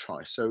they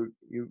retry. So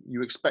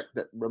you expect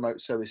that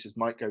remote services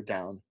might go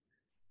down,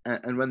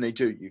 and when they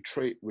do, you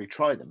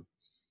retry them.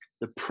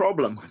 The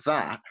problem with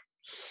that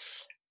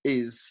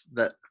is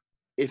that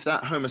if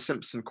that Homer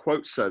Simpson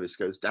quote service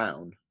goes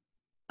down,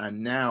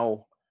 and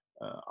now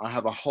I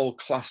have a whole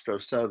cluster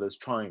of servers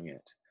trying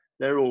it,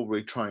 they're all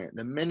retrying it.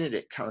 The minute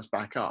it comes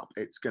back up,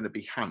 it's going to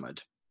be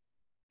hammered,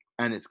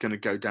 and it's going to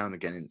go down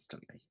again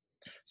instantly.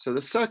 So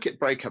the circuit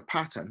breaker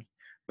pattern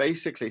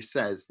basically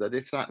says that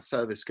if that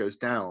service goes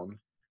down,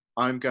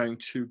 I'm going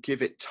to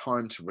give it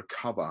time to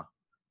recover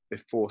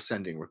before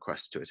sending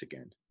requests to it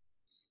again.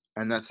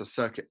 And that's a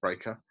circuit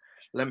breaker.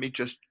 Let me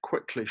just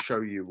quickly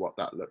show you what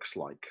that looks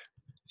like.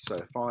 So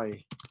if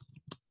I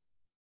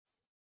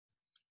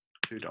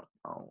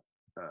 2.0,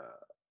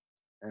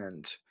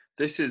 and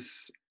this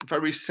is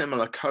very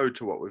similar code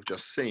to what we've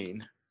just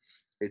seen.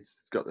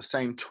 It's got the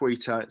same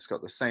tweeter, it's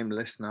got the same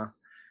listener.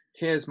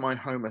 Here's my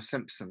Homer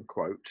Simpson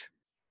quote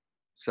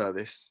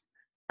service,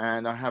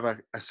 and I have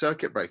a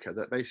circuit breaker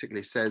that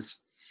basically says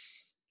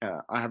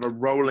I have a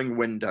rolling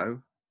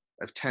window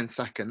of 10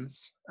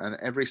 seconds, and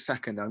every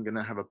second I'm going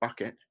to have a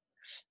bucket,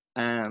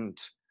 and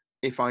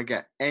if I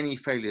get any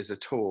failures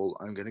at all,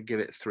 I'm going to give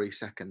it 3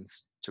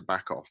 seconds to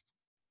back off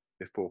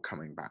before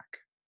coming back.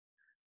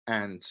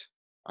 And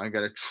I'm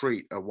going to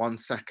treat a 1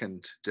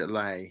 second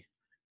delay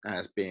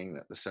as being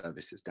that the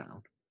service is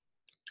down.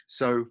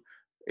 So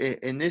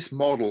in this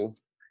model,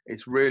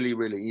 it's really,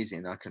 really easy,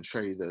 and I can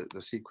show you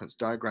the sequence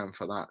diagram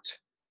for that.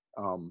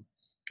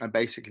 I'm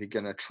basically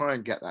going to try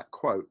and get that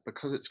quote.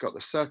 Because it's got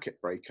the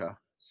circuit breaker,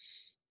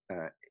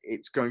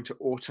 it's going to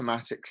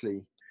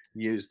automatically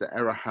use the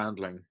error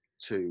handling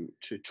to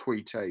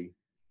tweet a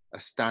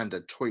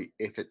standard tweet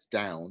if it's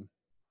down,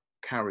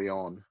 carry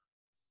on,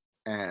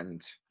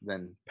 and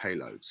then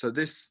payload. So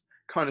this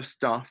kind of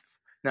stuff.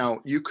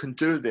 Now you can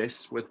do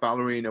this with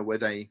Ballerina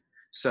with a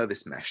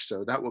service mesh.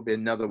 So that will be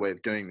another way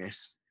of doing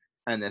this.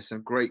 And there's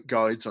some great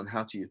guides on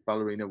how to use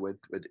Ballerina with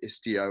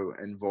Istio,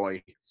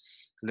 Envoy,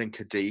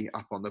 Linkerd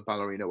up on the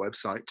Ballerina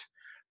website.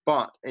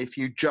 But if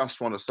you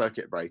just want a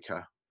circuit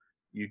breaker,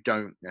 you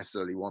don't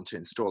necessarily want to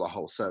install a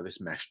whole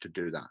service mesh to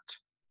do that.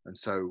 And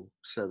so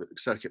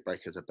circuit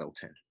breakers are built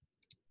in.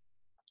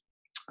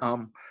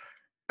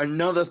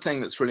 Another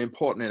thing that's really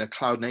important in a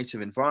cloud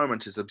native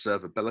environment is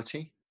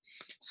observability.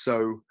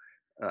 So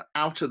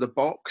out of the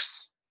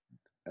box,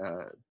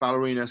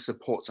 Ballerina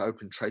supports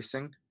open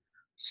tracing.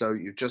 So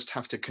you just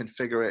have to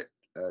configure it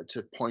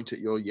to point at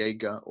your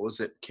Jaeger or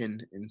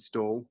Zipkin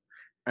install,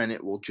 and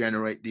it will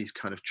generate these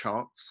kind of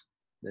charts.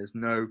 There's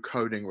no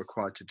coding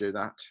required to do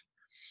that.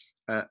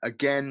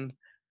 Again,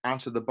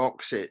 out of the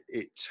box, it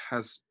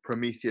has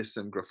Prometheus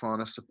and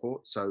Grafana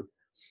support. So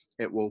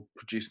It will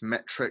produce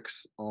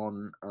metrics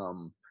on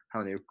how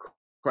many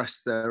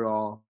requests there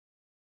are,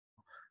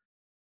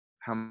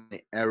 how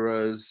many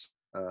errors,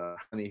 how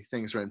many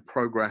things are in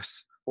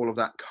progress. All of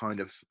that kind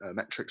of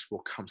metrics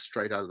will come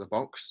straight out of the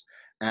box.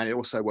 And it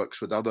also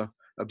works with other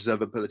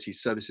observability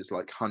services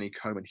like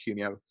Honeycomb and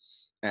Humio.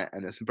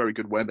 And there's some very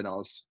good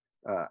webinars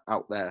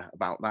out there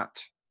about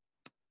that.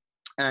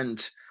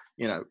 And,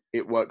 you know,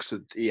 it works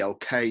with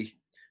ELK.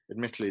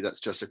 Admittedly, that's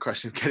just a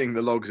question of getting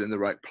the logs in the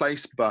right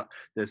place, but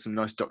there's some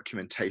nice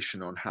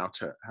documentation on how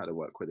to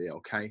work with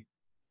ELK.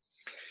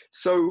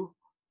 So,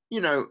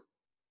 you know,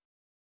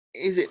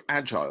 is it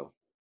agile?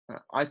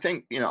 I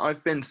think, you know,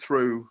 I've been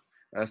through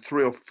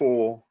 3 or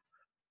 4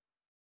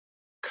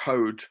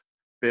 code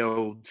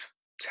build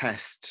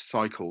test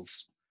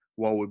cycles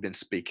while we've been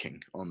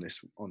speaking on this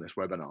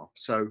webinar.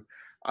 So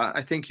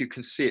I think you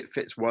can see it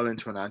fits well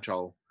into an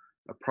agile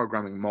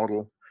programming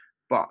model,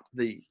 but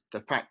the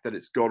fact that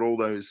it's got all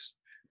those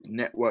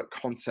network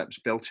concepts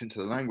built into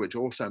the language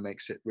also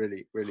makes it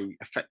really, really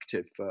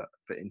effective for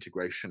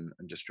integration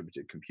and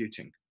distributed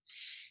computing.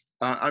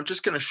 I'm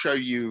just going to show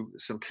you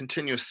some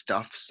continuous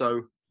stuff.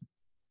 So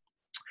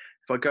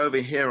if I go over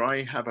here,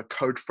 I have a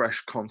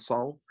CodeFresh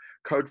console.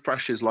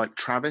 CodeFresh is like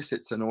Travis.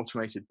 It's an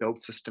automated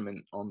build system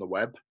on the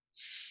web.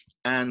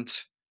 And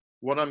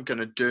what I'm going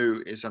to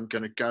do is I'm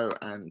going to go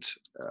and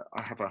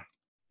I have a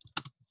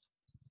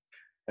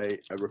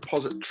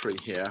repository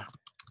here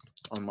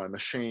on my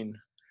machine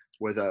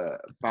with a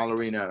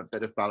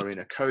bit of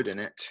Ballerina code in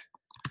it.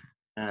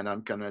 And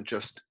I'm going to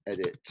just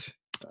edit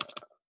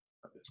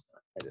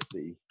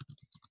the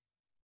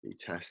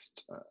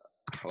test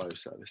hello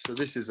service. So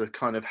this is a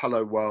kind of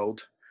hello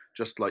world,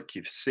 just like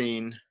you've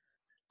seen.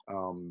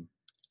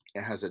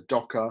 It has a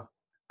Docker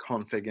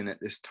config in it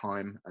this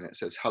time, and it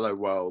says hello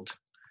world.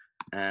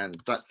 And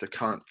that's the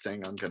current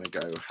thing. I'm going to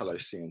go hello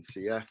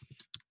CNCF.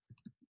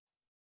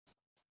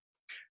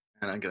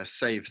 And I'm going to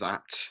save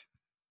that.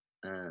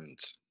 And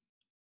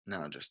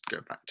now just go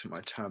back to my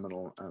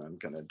terminal, and I'm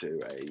going to do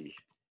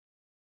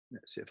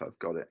let's see if I've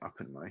got it up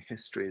in my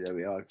history. There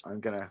we are. I'm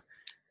going to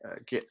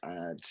git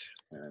add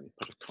and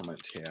put a comment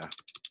here.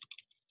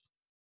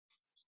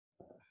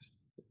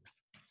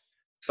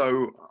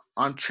 So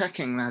I'm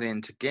checking that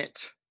into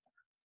Git.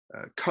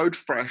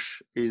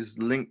 CodeFresh is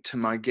linked to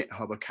my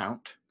GitHub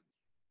account.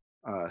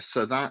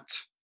 So that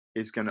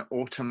is going to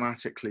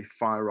automatically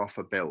fire off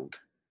a build.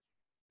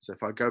 So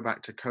if I go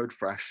back to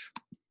CodeFresh,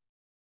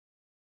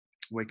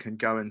 we can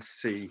go and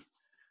see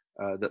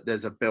that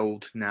there's a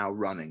build now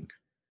running.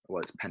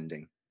 Well, it's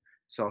pending.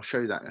 So I'll show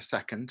you that in a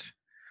second.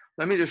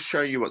 Let me just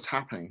show you what's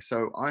happening.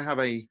 So I have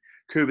a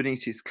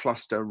Kubernetes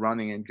cluster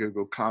running in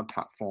Google Cloud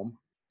Platform,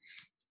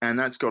 and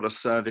that's got a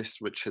service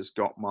which has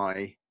got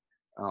my,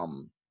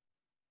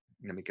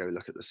 let me go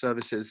look at the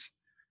services,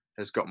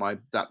 has got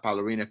that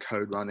Ballerina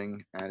code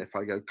running. And if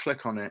I go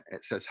click on it,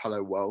 it says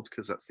hello world,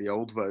 because that's the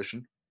old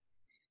version.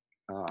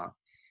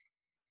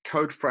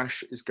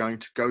 CodeFresh is going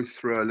to go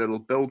through a little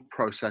build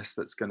process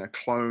that's going to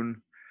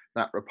clone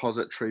that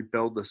repository,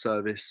 build the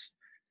service,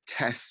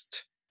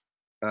 test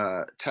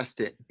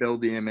it,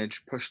 build the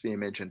image, push the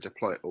image, and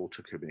deploy it all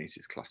to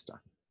Kubernetes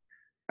cluster.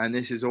 And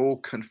this is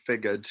all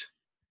configured.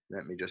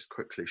 Let me just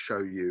quickly show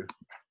you.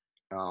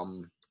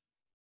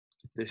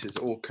 This is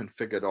all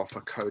configured off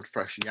a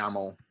CodeFresh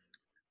YAML,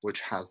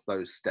 which has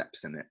those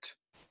steps in it.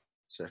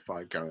 So if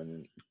I go in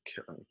and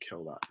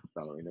kill that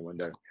Ballerina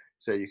window,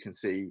 so you can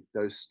see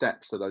those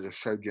steps that I just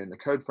showed you in the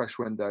CodeFresh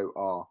window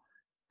are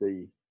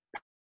the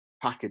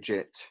package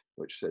it,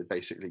 which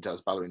basically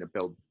does Ballerina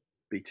build,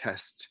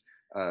 btest,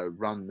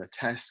 run the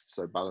test,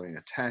 so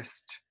Ballerina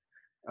test,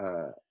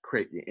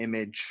 create the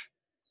image,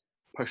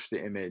 push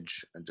the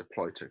image, and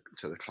deploy to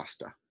the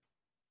cluster.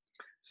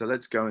 So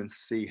let's go and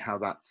see how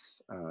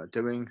that's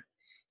doing.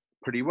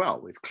 Pretty well.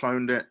 We've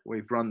cloned it,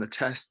 we've run the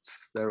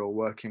tests, they're all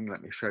working.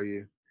 Let me show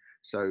you.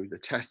 So the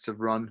tests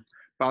have run.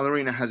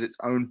 Ballerina has its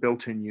own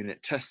built-in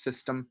unit test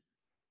system,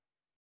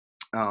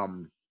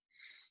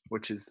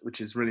 which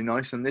is really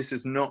nice. And this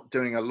is not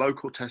doing a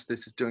local test,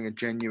 this is doing a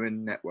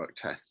genuine network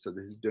test. So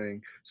this is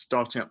doing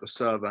starting up the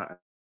server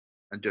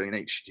and doing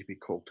an HTTP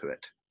call to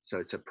it. So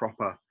it's a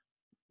proper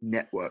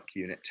network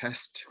unit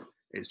test.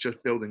 It's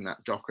just building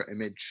that Docker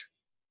image.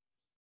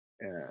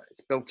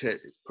 It's built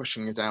it, it's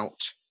pushing it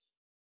out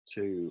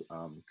to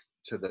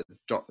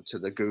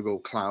the Google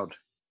Cloud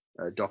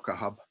Docker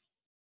Hub.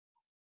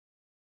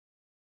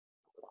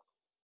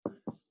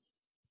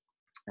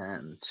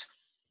 And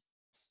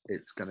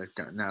it's going to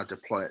now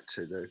deploy it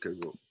to the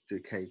Google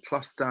GK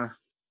cluster.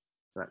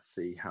 Let's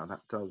see how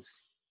that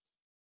does.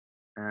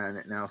 And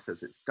it now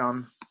says it's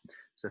done.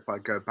 So if I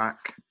go back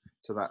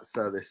to that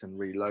service and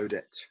reload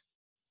it.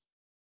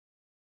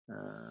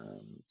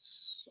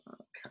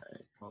 Okay,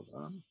 hold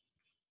on.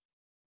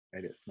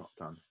 Maybe it's not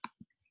done.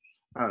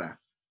 Oh no,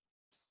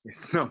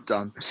 it's not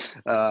done.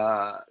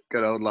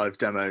 Good old live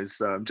demos.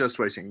 So I'm just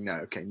waiting.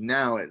 No, okay,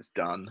 now it's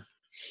done.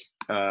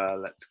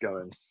 Let's go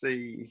and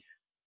see.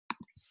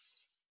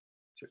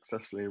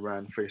 Successfully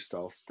ran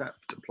freestyle step,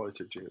 deployed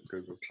to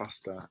Google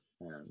cluster,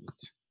 and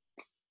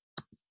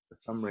the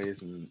some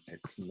reason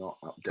it's not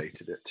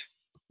updated it.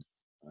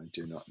 I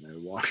do not know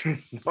why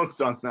it's not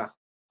done that.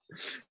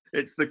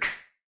 It's the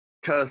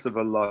curse of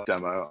a live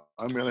demo.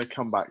 I'm going to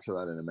come back to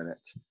that in a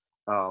minute.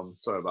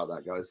 Sorry about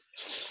that, guys.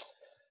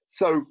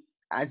 So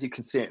as you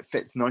can see, it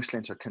fits nicely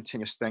into a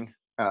continuous thing.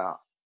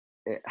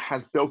 It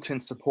has built-in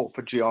support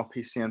for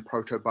gRPC and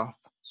protobuf.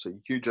 So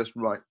you just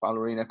write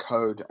Ballerina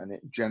code and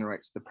it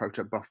generates the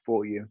protobuf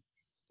for you.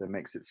 So it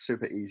makes it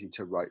super easy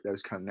to write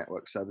those kind of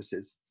network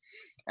services.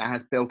 It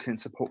has built-in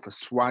support for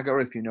Swagger,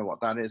 if you know what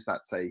that is.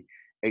 That's a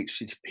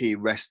HTTP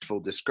RESTful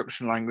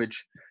description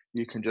language.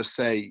 You can just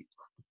say,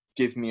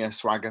 give me a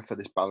Swagger for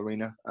this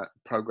Ballerina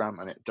program,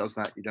 and it does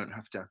that. You don't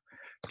have to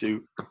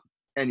do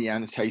any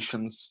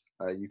annotations.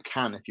 You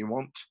can if you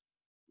want.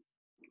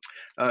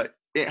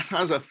 It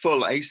has a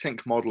full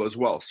async model as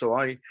well. So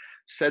I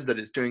said that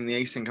it's doing the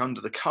async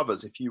under the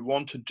covers. If you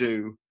want to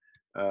do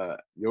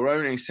your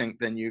own async,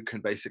 then you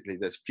can basically,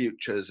 there's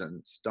futures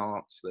and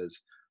starts.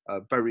 There's a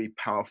very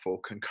powerful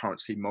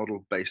concurrency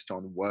model based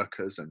on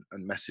workers and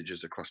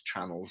messages across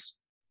channels.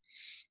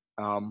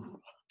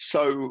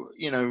 So,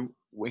 you know,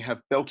 we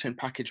have built-in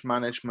package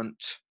management.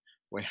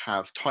 We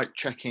have type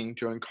checking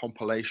during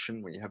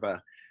compilation. We have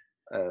a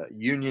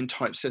union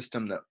type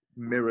system that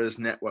mirrors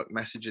network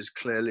messages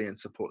clearly and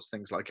supports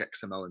things like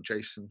XML and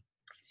JSON.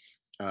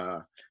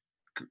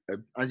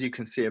 As you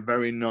can see, a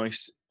very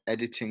nice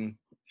editing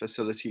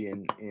facility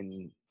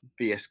in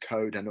VS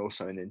Code and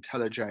also in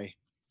IntelliJ.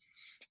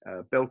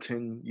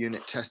 Built-in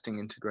unit testing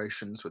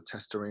integrations with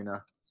Test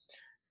Arena.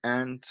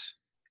 And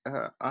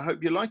I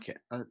hope you like it.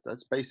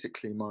 That's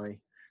basically my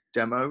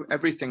demo.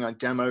 Everything I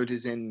demoed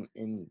is in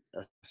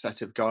a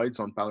set of guides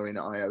on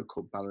Ballerina.io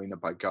called Ballerina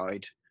by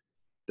Guide.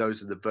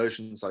 Those are the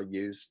versions I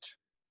used.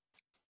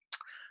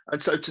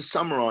 And so to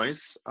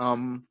summarize,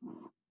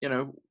 you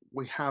know,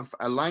 we have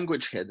a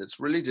language here that's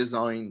really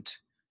designed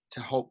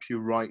to help you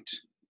write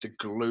the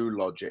glue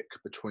logic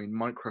between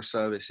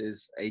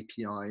microservices,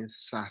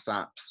 APIs, SaaS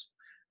apps,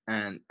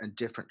 and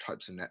different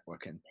types of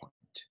network endpoint.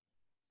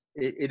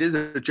 It is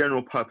a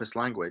general purpose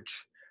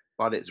language,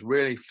 but it's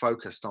really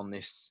focused on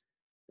this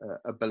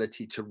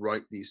ability to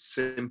write these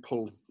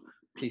simple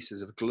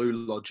pieces of glue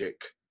logic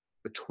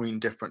between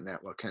different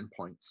network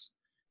endpoints,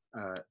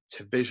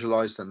 to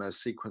visualize them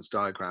as sequence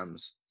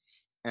diagrams,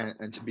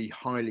 and to be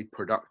highly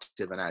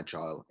productive and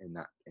agile in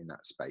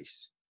that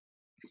space.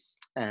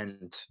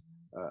 And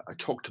I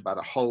talked about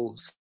a whole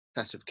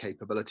set of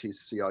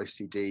capabilities,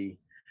 CI/CD,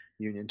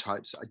 union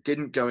types. I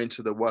didn't go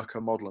into the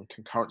worker model and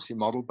concurrency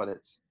model, but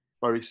it's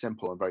very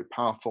simple and very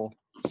powerful.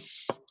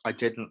 I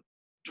didn't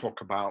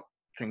talk about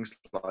things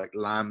like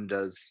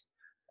lambdas,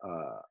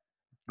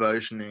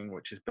 versioning,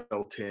 which is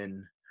built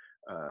in,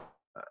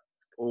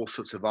 all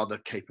sorts of other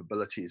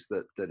capabilities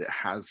that it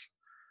has.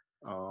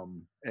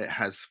 It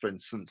has, for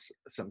instance,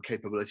 some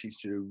capabilities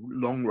to do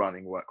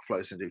long-running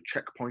workflows and do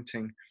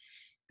checkpointing.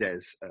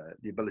 There's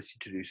the ability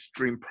to do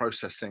stream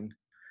processing.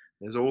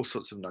 There's all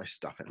sorts of nice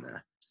stuff in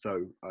there.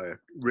 So I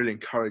really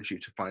encourage you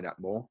to find out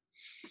more.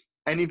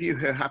 Any of you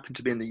who happen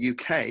to be in the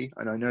UK,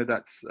 and I know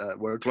that's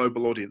we're a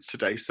global audience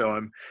today, so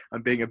I'm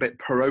being a bit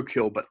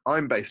parochial, but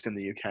I'm based in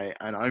the UK,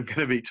 and I'm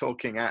going to be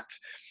talking at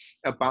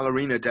a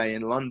Ballerina Day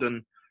in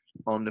London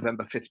on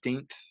November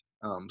 15th.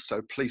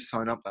 So please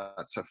sign up.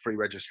 That's a free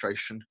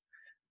registration.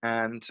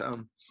 And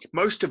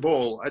most of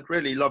all, I'd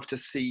really love to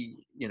see,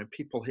 you know,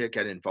 people here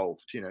get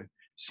involved, you know.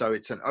 So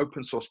it's an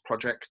open source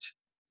project.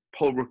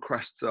 Pull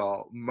requests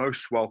are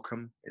most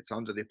welcome. It's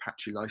under the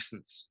Apache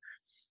license.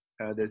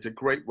 There's a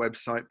great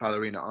website,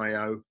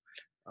 Ballerina.io.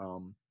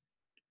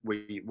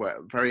 We're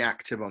very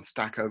active on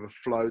Stack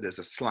Overflow. There's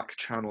a Slack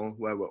channel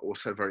where we're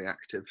also very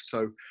active.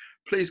 So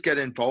please get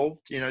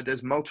involved. You know,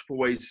 there's multiple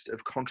ways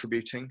of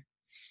contributing.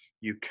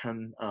 You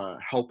can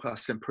help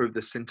us improve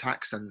the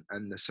syntax and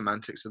the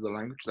semantics of the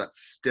language. That's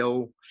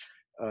still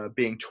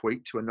being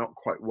tweaked. We're not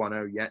quite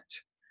 1.0 yet.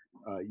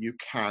 You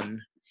can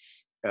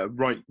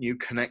write new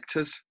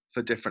connectors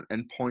for different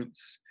endpoints.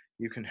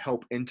 You can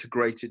help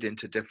integrate it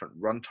into different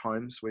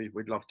runtimes.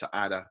 We'd love to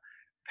add a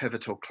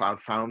pivotal Cloud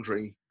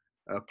Foundry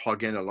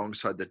plugin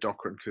alongside the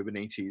Docker and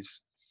Kubernetes.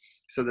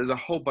 So there's a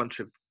whole bunch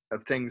of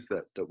things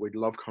that we'd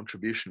love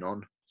contribution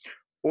on.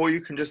 Or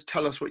you can just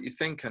tell us what you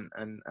think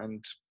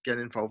and get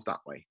involved that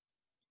way.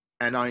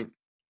 And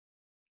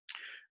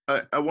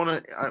one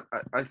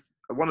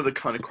of the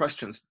kind of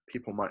questions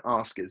people might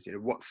ask is, you know,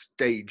 what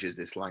stage is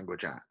this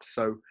language at?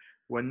 So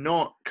we're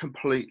not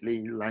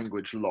completely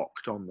language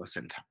locked on the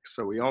syntax.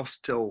 So we are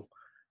still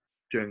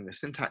doing the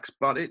syntax,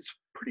 but it's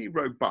pretty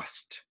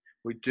robust.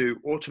 We do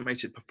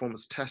automated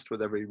performance tests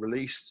with every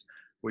release.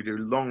 We do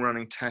long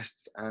running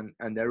tests, and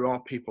there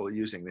are people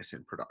using this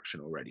in production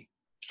already.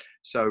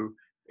 So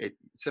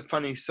it's a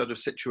funny sort of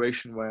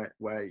situation where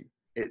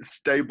it's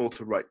stable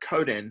to write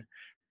code in,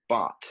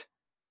 but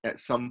at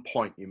some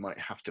point you might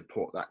have to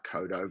port that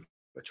code over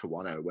to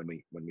 1.0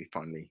 when we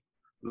finally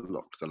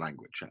lock the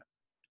language.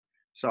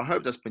 So I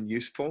hope that's been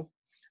useful,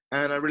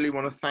 and I really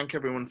want to thank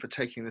everyone for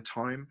taking the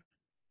time,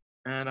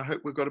 and I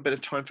hope we've got a bit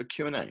of time for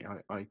Q&A.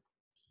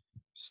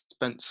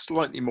 spent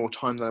slightly more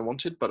time than I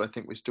wanted, but I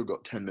think we still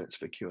got 10 minutes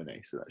for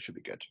Q&A, so that should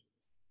be good.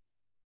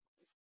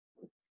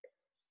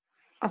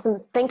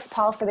 Awesome. Thanks,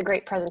 Paul, for the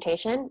great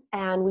presentation.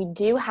 And we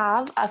do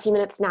have a few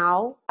minutes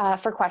now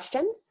for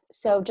questions.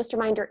 So just a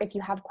reminder, if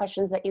you have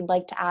questions that you'd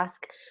like to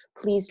ask,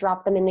 please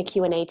drop them in the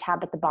Q&A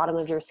tab at the bottom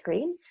of your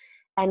screen,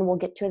 and we'll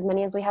get to as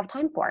many as we have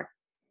time for.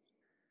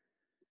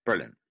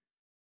 Brilliant.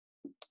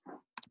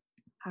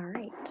 All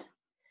right.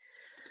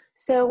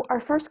 So our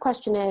first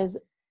question is,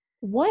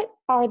 what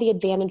are the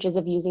advantages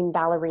of using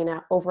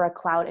Ballerina over a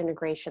cloud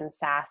integration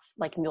SaaS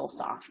like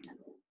MuleSoft?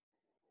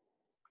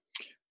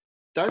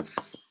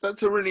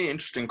 That's a really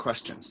interesting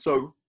question.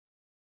 So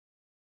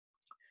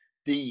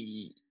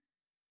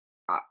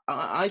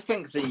I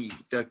think the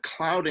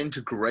cloud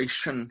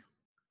integration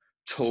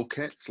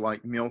toolkits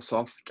like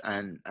MuleSoft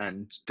and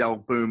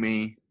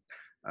Delboomi,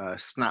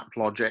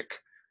 SnapLogic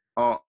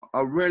are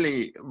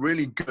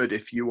really good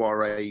if you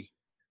are a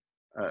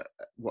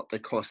what they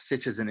call a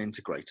citizen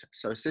integrator.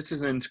 So a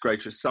citizen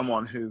integrator is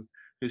someone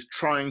who's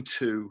trying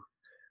to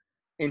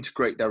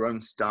integrate their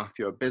own stuff.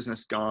 You're a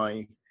business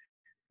guy.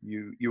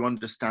 You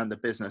understand the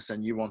business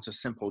and you want a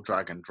simple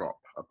drag and drop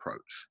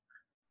approach.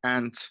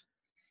 And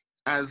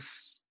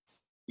as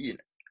you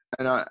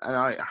know, and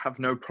I have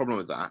no problem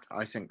with that.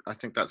 I think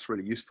that's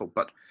really useful.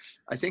 But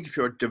I think if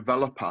you're a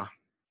developer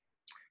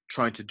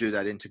trying to do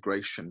that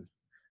integration,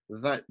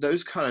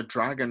 those kind of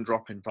drag and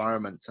drop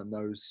environments and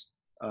those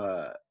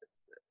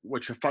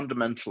which are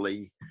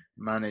fundamentally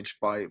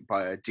managed by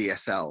a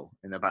DSL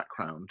in the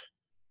background,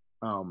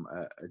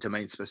 a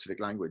domain specific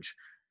language,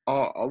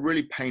 are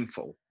really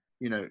painful.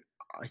 You know,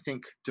 I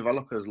think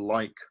developers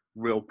like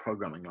real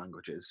programming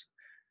languages.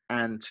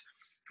 And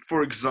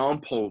for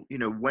example, you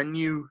know, when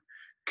you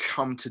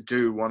come to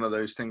do one of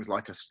those things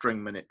like a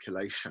string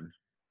manipulation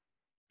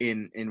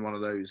in one of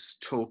those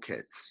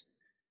toolkits,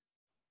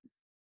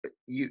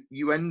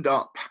 you end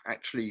up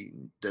actually,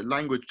 the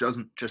language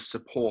doesn't just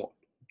support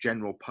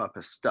general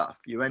purpose stuff.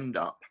 You end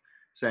up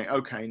saying,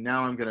 okay,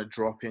 now I'm going to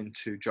drop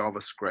into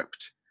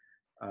JavaScript,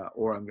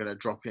 or I'm going to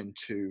drop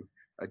into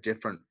a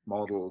different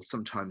model.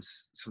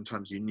 Sometimes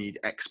you need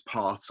X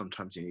path,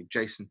 sometimes you need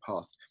JSON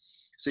path.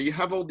 So you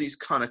have all these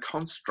kind of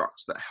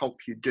constructs that help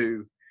you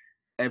do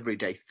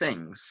everyday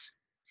things.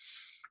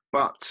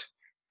 But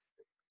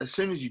as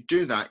soon as you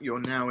do that, you're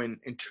now in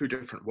two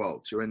different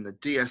worlds. You're in the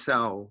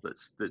DSL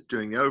that's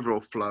doing the overall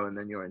flow, and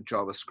then you're in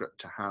JavaScript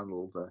to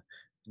handle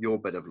your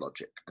bit of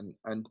logic.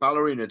 And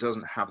Ballerina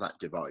doesn't have that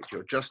divide.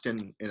 You're just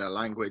in a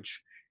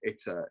language.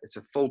 It's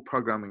a full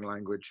programming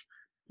language.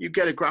 You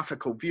get a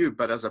graphical view,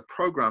 but as a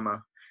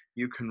programmer,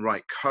 you can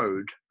write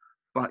code,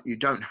 but you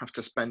don't have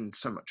to spend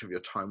so much of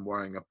your time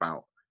worrying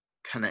about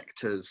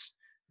connectors,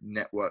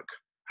 network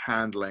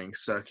handling,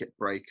 circuit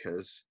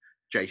breakers,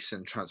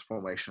 JSON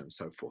transformation, and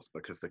so forth,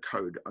 because the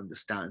code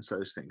understands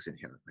those things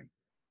inherently.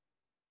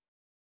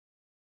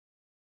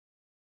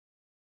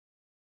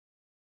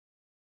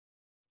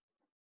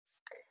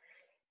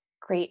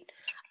 Great.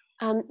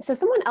 So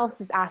someone else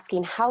is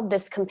asking how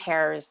this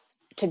compares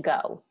to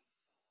Go.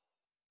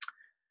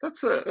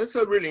 That's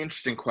a really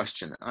interesting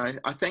question.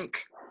 I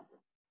think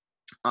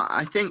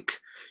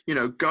you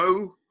know,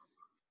 Go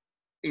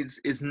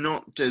is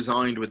not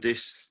designed with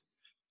this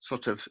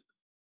sort of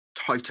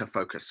tighter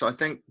focus. So I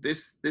think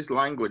this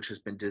language has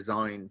been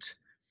designed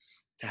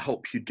to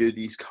help you do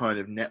these kind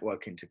of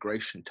network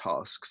integration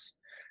tasks.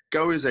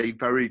 Go is a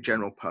very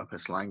general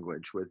purpose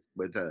language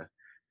with a,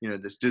 you know,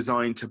 that's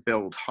designed to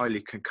build highly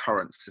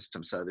concurrent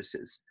system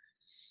services.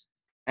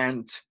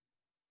 And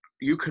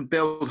you can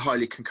build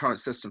highly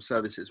concurrent system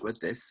services with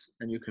this,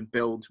 and you can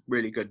build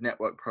really good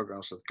network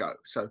programs with Go.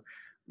 So,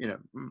 you know,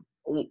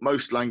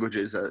 most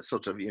languages are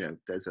sort of, you know,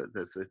 there's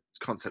the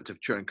concept of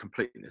Turing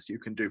completeness. You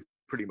can do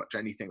pretty much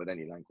anything with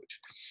any language.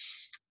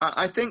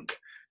 I think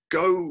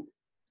Go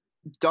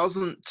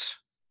doesn't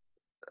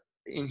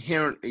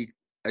inherently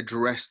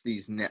address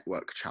these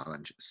network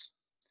challenges.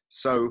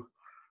 So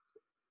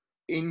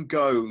in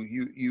Go,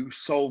 you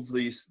solve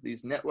these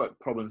network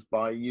problems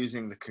by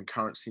using the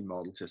concurrency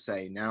model to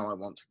say, now I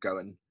want to go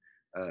and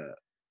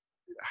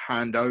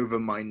hand over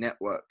my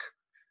network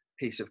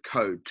piece of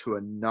code to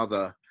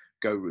another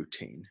Go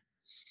routine.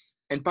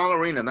 In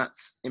Ballerina,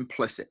 that's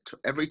implicit.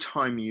 Every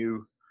time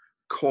you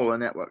call a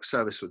network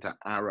service with that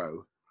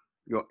arrow,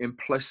 you're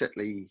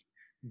implicitly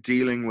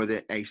dealing with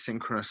it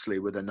asynchronously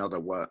with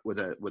another with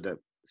a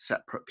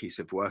separate piece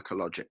of worker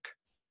logic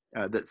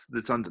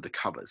that's under the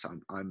covers.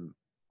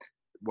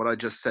 What I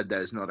just said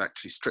there is not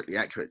actually strictly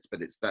accurate,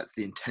 but that's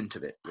the intent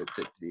of it. That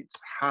it's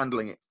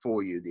handling it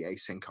for you, the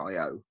async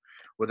IO,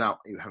 without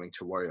you having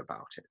to worry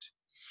about it.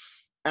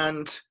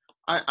 And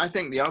I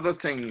think the other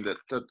thing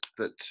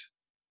that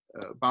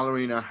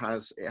Ballerina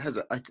has,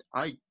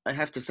 I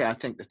have to say, I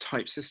think the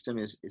type system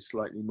is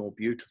slightly more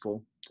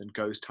beautiful than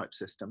Go's type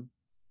system.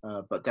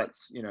 But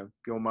that's, you know,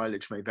 your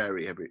mileage may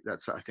vary.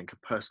 That's, I think,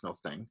 a personal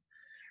thing.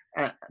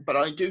 But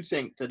I do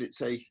think that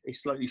it's a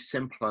slightly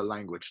simpler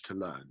language to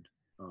learn.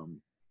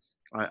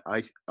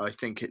 I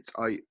think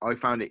I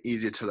found it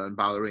easier to learn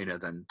Ballerina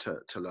than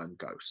to learn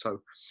Go.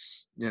 So,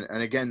 you know,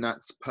 and again,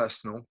 that's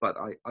personal, but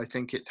I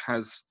think it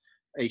has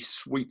a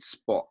sweet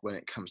spot when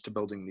it comes to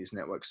building these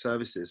network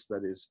services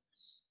that is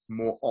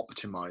more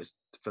optimized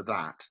for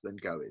that than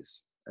Go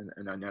is.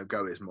 And I know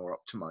Go is more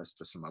optimized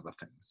for some other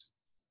things.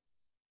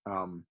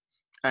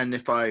 And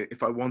if I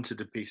wanted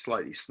to be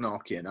slightly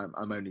snarky, and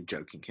I'm only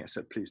joking here,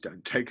 so please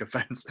don't take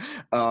offense.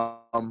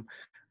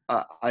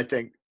 I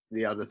think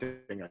the other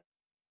thing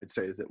I'd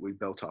say is that we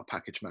built our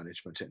package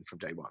management in from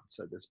day one.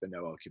 So there's been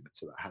no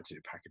arguments about how to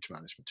do package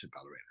management in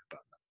Ballerina. But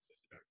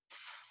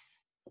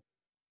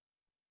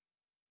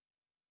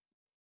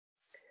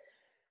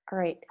All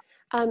right.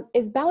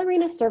 Is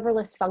Ballerina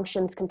serverless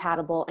functions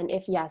compatible? And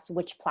if yes,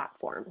 which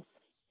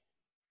platforms?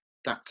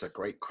 that's a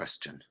great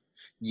question.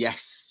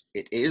 Yes,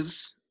 it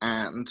is.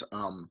 And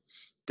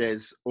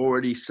there's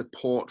already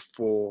support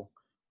for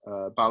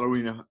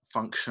Ballerina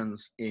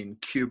functions in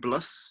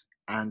Kubeless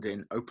and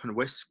in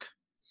OpenWhisk.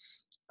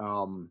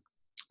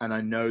 And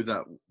I know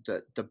that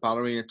the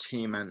Ballerina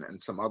team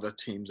and some other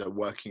teams are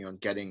working on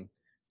getting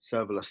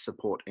serverless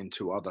support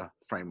into other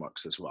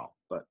frameworks as well.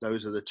 But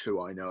those are the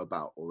two I know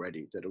about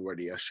already that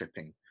already are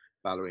shipping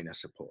Ballerina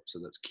support. So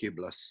that's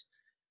Kubeless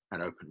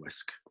and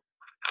OpenWhisk.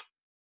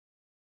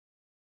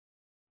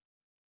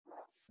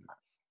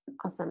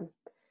 Awesome.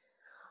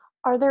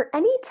 Are there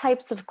any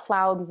types of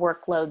cloud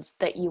workloads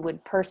that you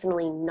would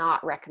personally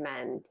not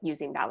recommend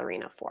using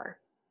Ballerina for?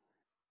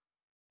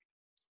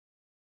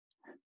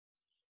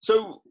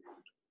 So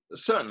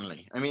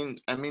certainly, I mean,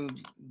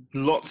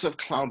 lots of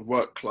cloud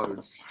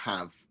workloads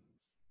have,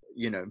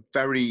 you know,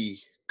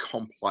 very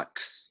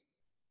complex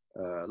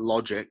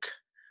logic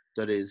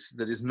that is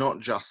not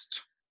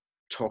just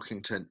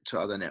talking to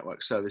other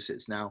network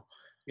services. Now,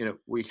 you know,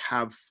 we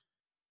have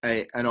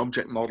an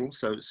object model,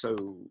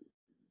 so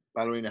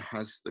Ballerina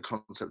has the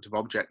concept of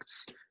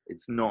objects.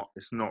 It's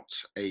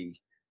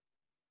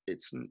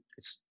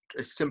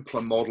a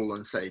simpler model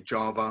than say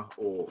Java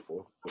or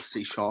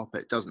C#.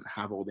 It doesn't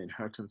have all the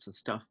inheritance and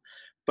stuff.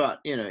 But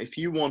you know, if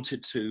you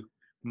wanted to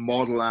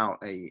model out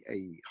a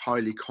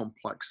highly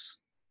complex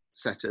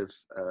set of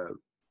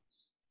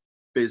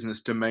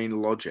business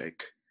domain logic,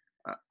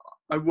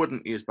 I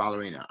wouldn't use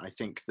Ballerina. I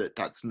think that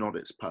that's not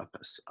its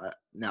purpose.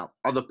 Now,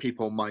 other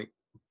people might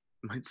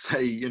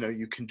say, you know,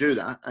 you can do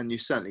that, and you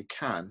certainly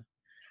can,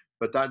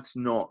 but that's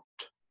not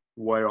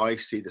where I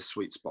see the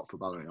sweet spot for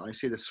Ballerina. I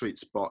see the sweet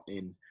spot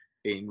in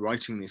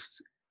writing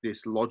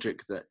this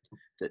logic that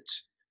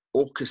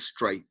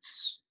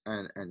orchestrates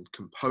and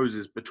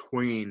composes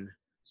between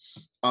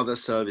other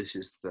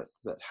services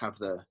that have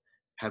the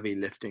heavy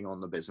lifting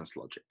on the business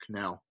logic.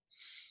 Now,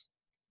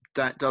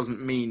 that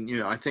doesn't mean, you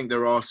know, I think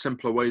there are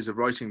simpler ways of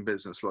writing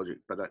business logic,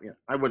 but you know,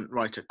 I wouldn't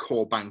write a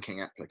core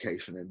banking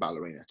application in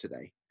Ballerina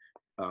today.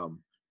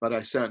 But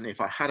I certainly, if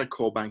I had a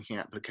core banking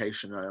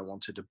application and I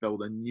wanted to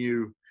build a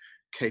new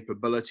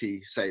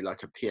capability, say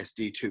like a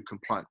PSD2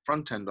 compliant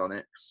front end on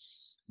it,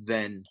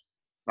 then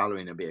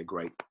Ballerina would be a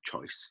great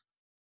choice.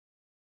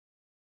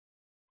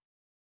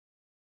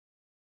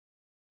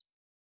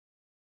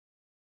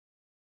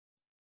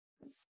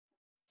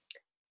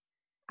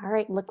 All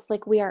right, looks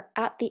like we are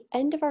at the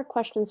end of our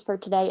questions for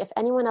today. If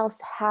anyone else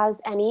has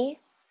any,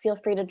 feel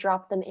free to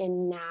drop them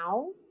in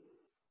now.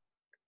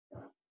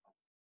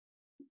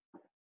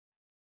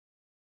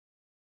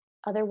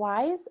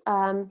 Otherwise,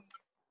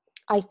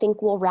 I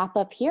think we'll wrap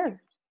up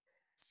here.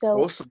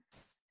 So awesome.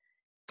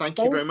 Thank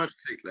you very much,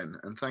 Caitlin,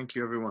 and thank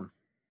you, everyone.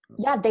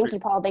 Yeah, thank you,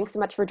 Paul. Thanks so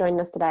much for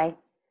joining us today.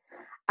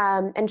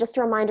 And just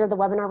a reminder, the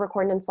webinar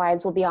recording and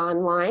slides will be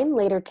online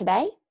later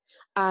today.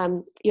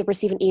 You'll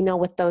receive an email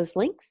with those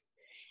links.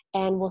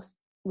 And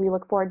we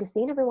look forward to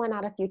seeing everyone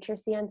at a future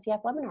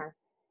CNCF webinar.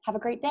 Have a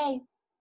great day.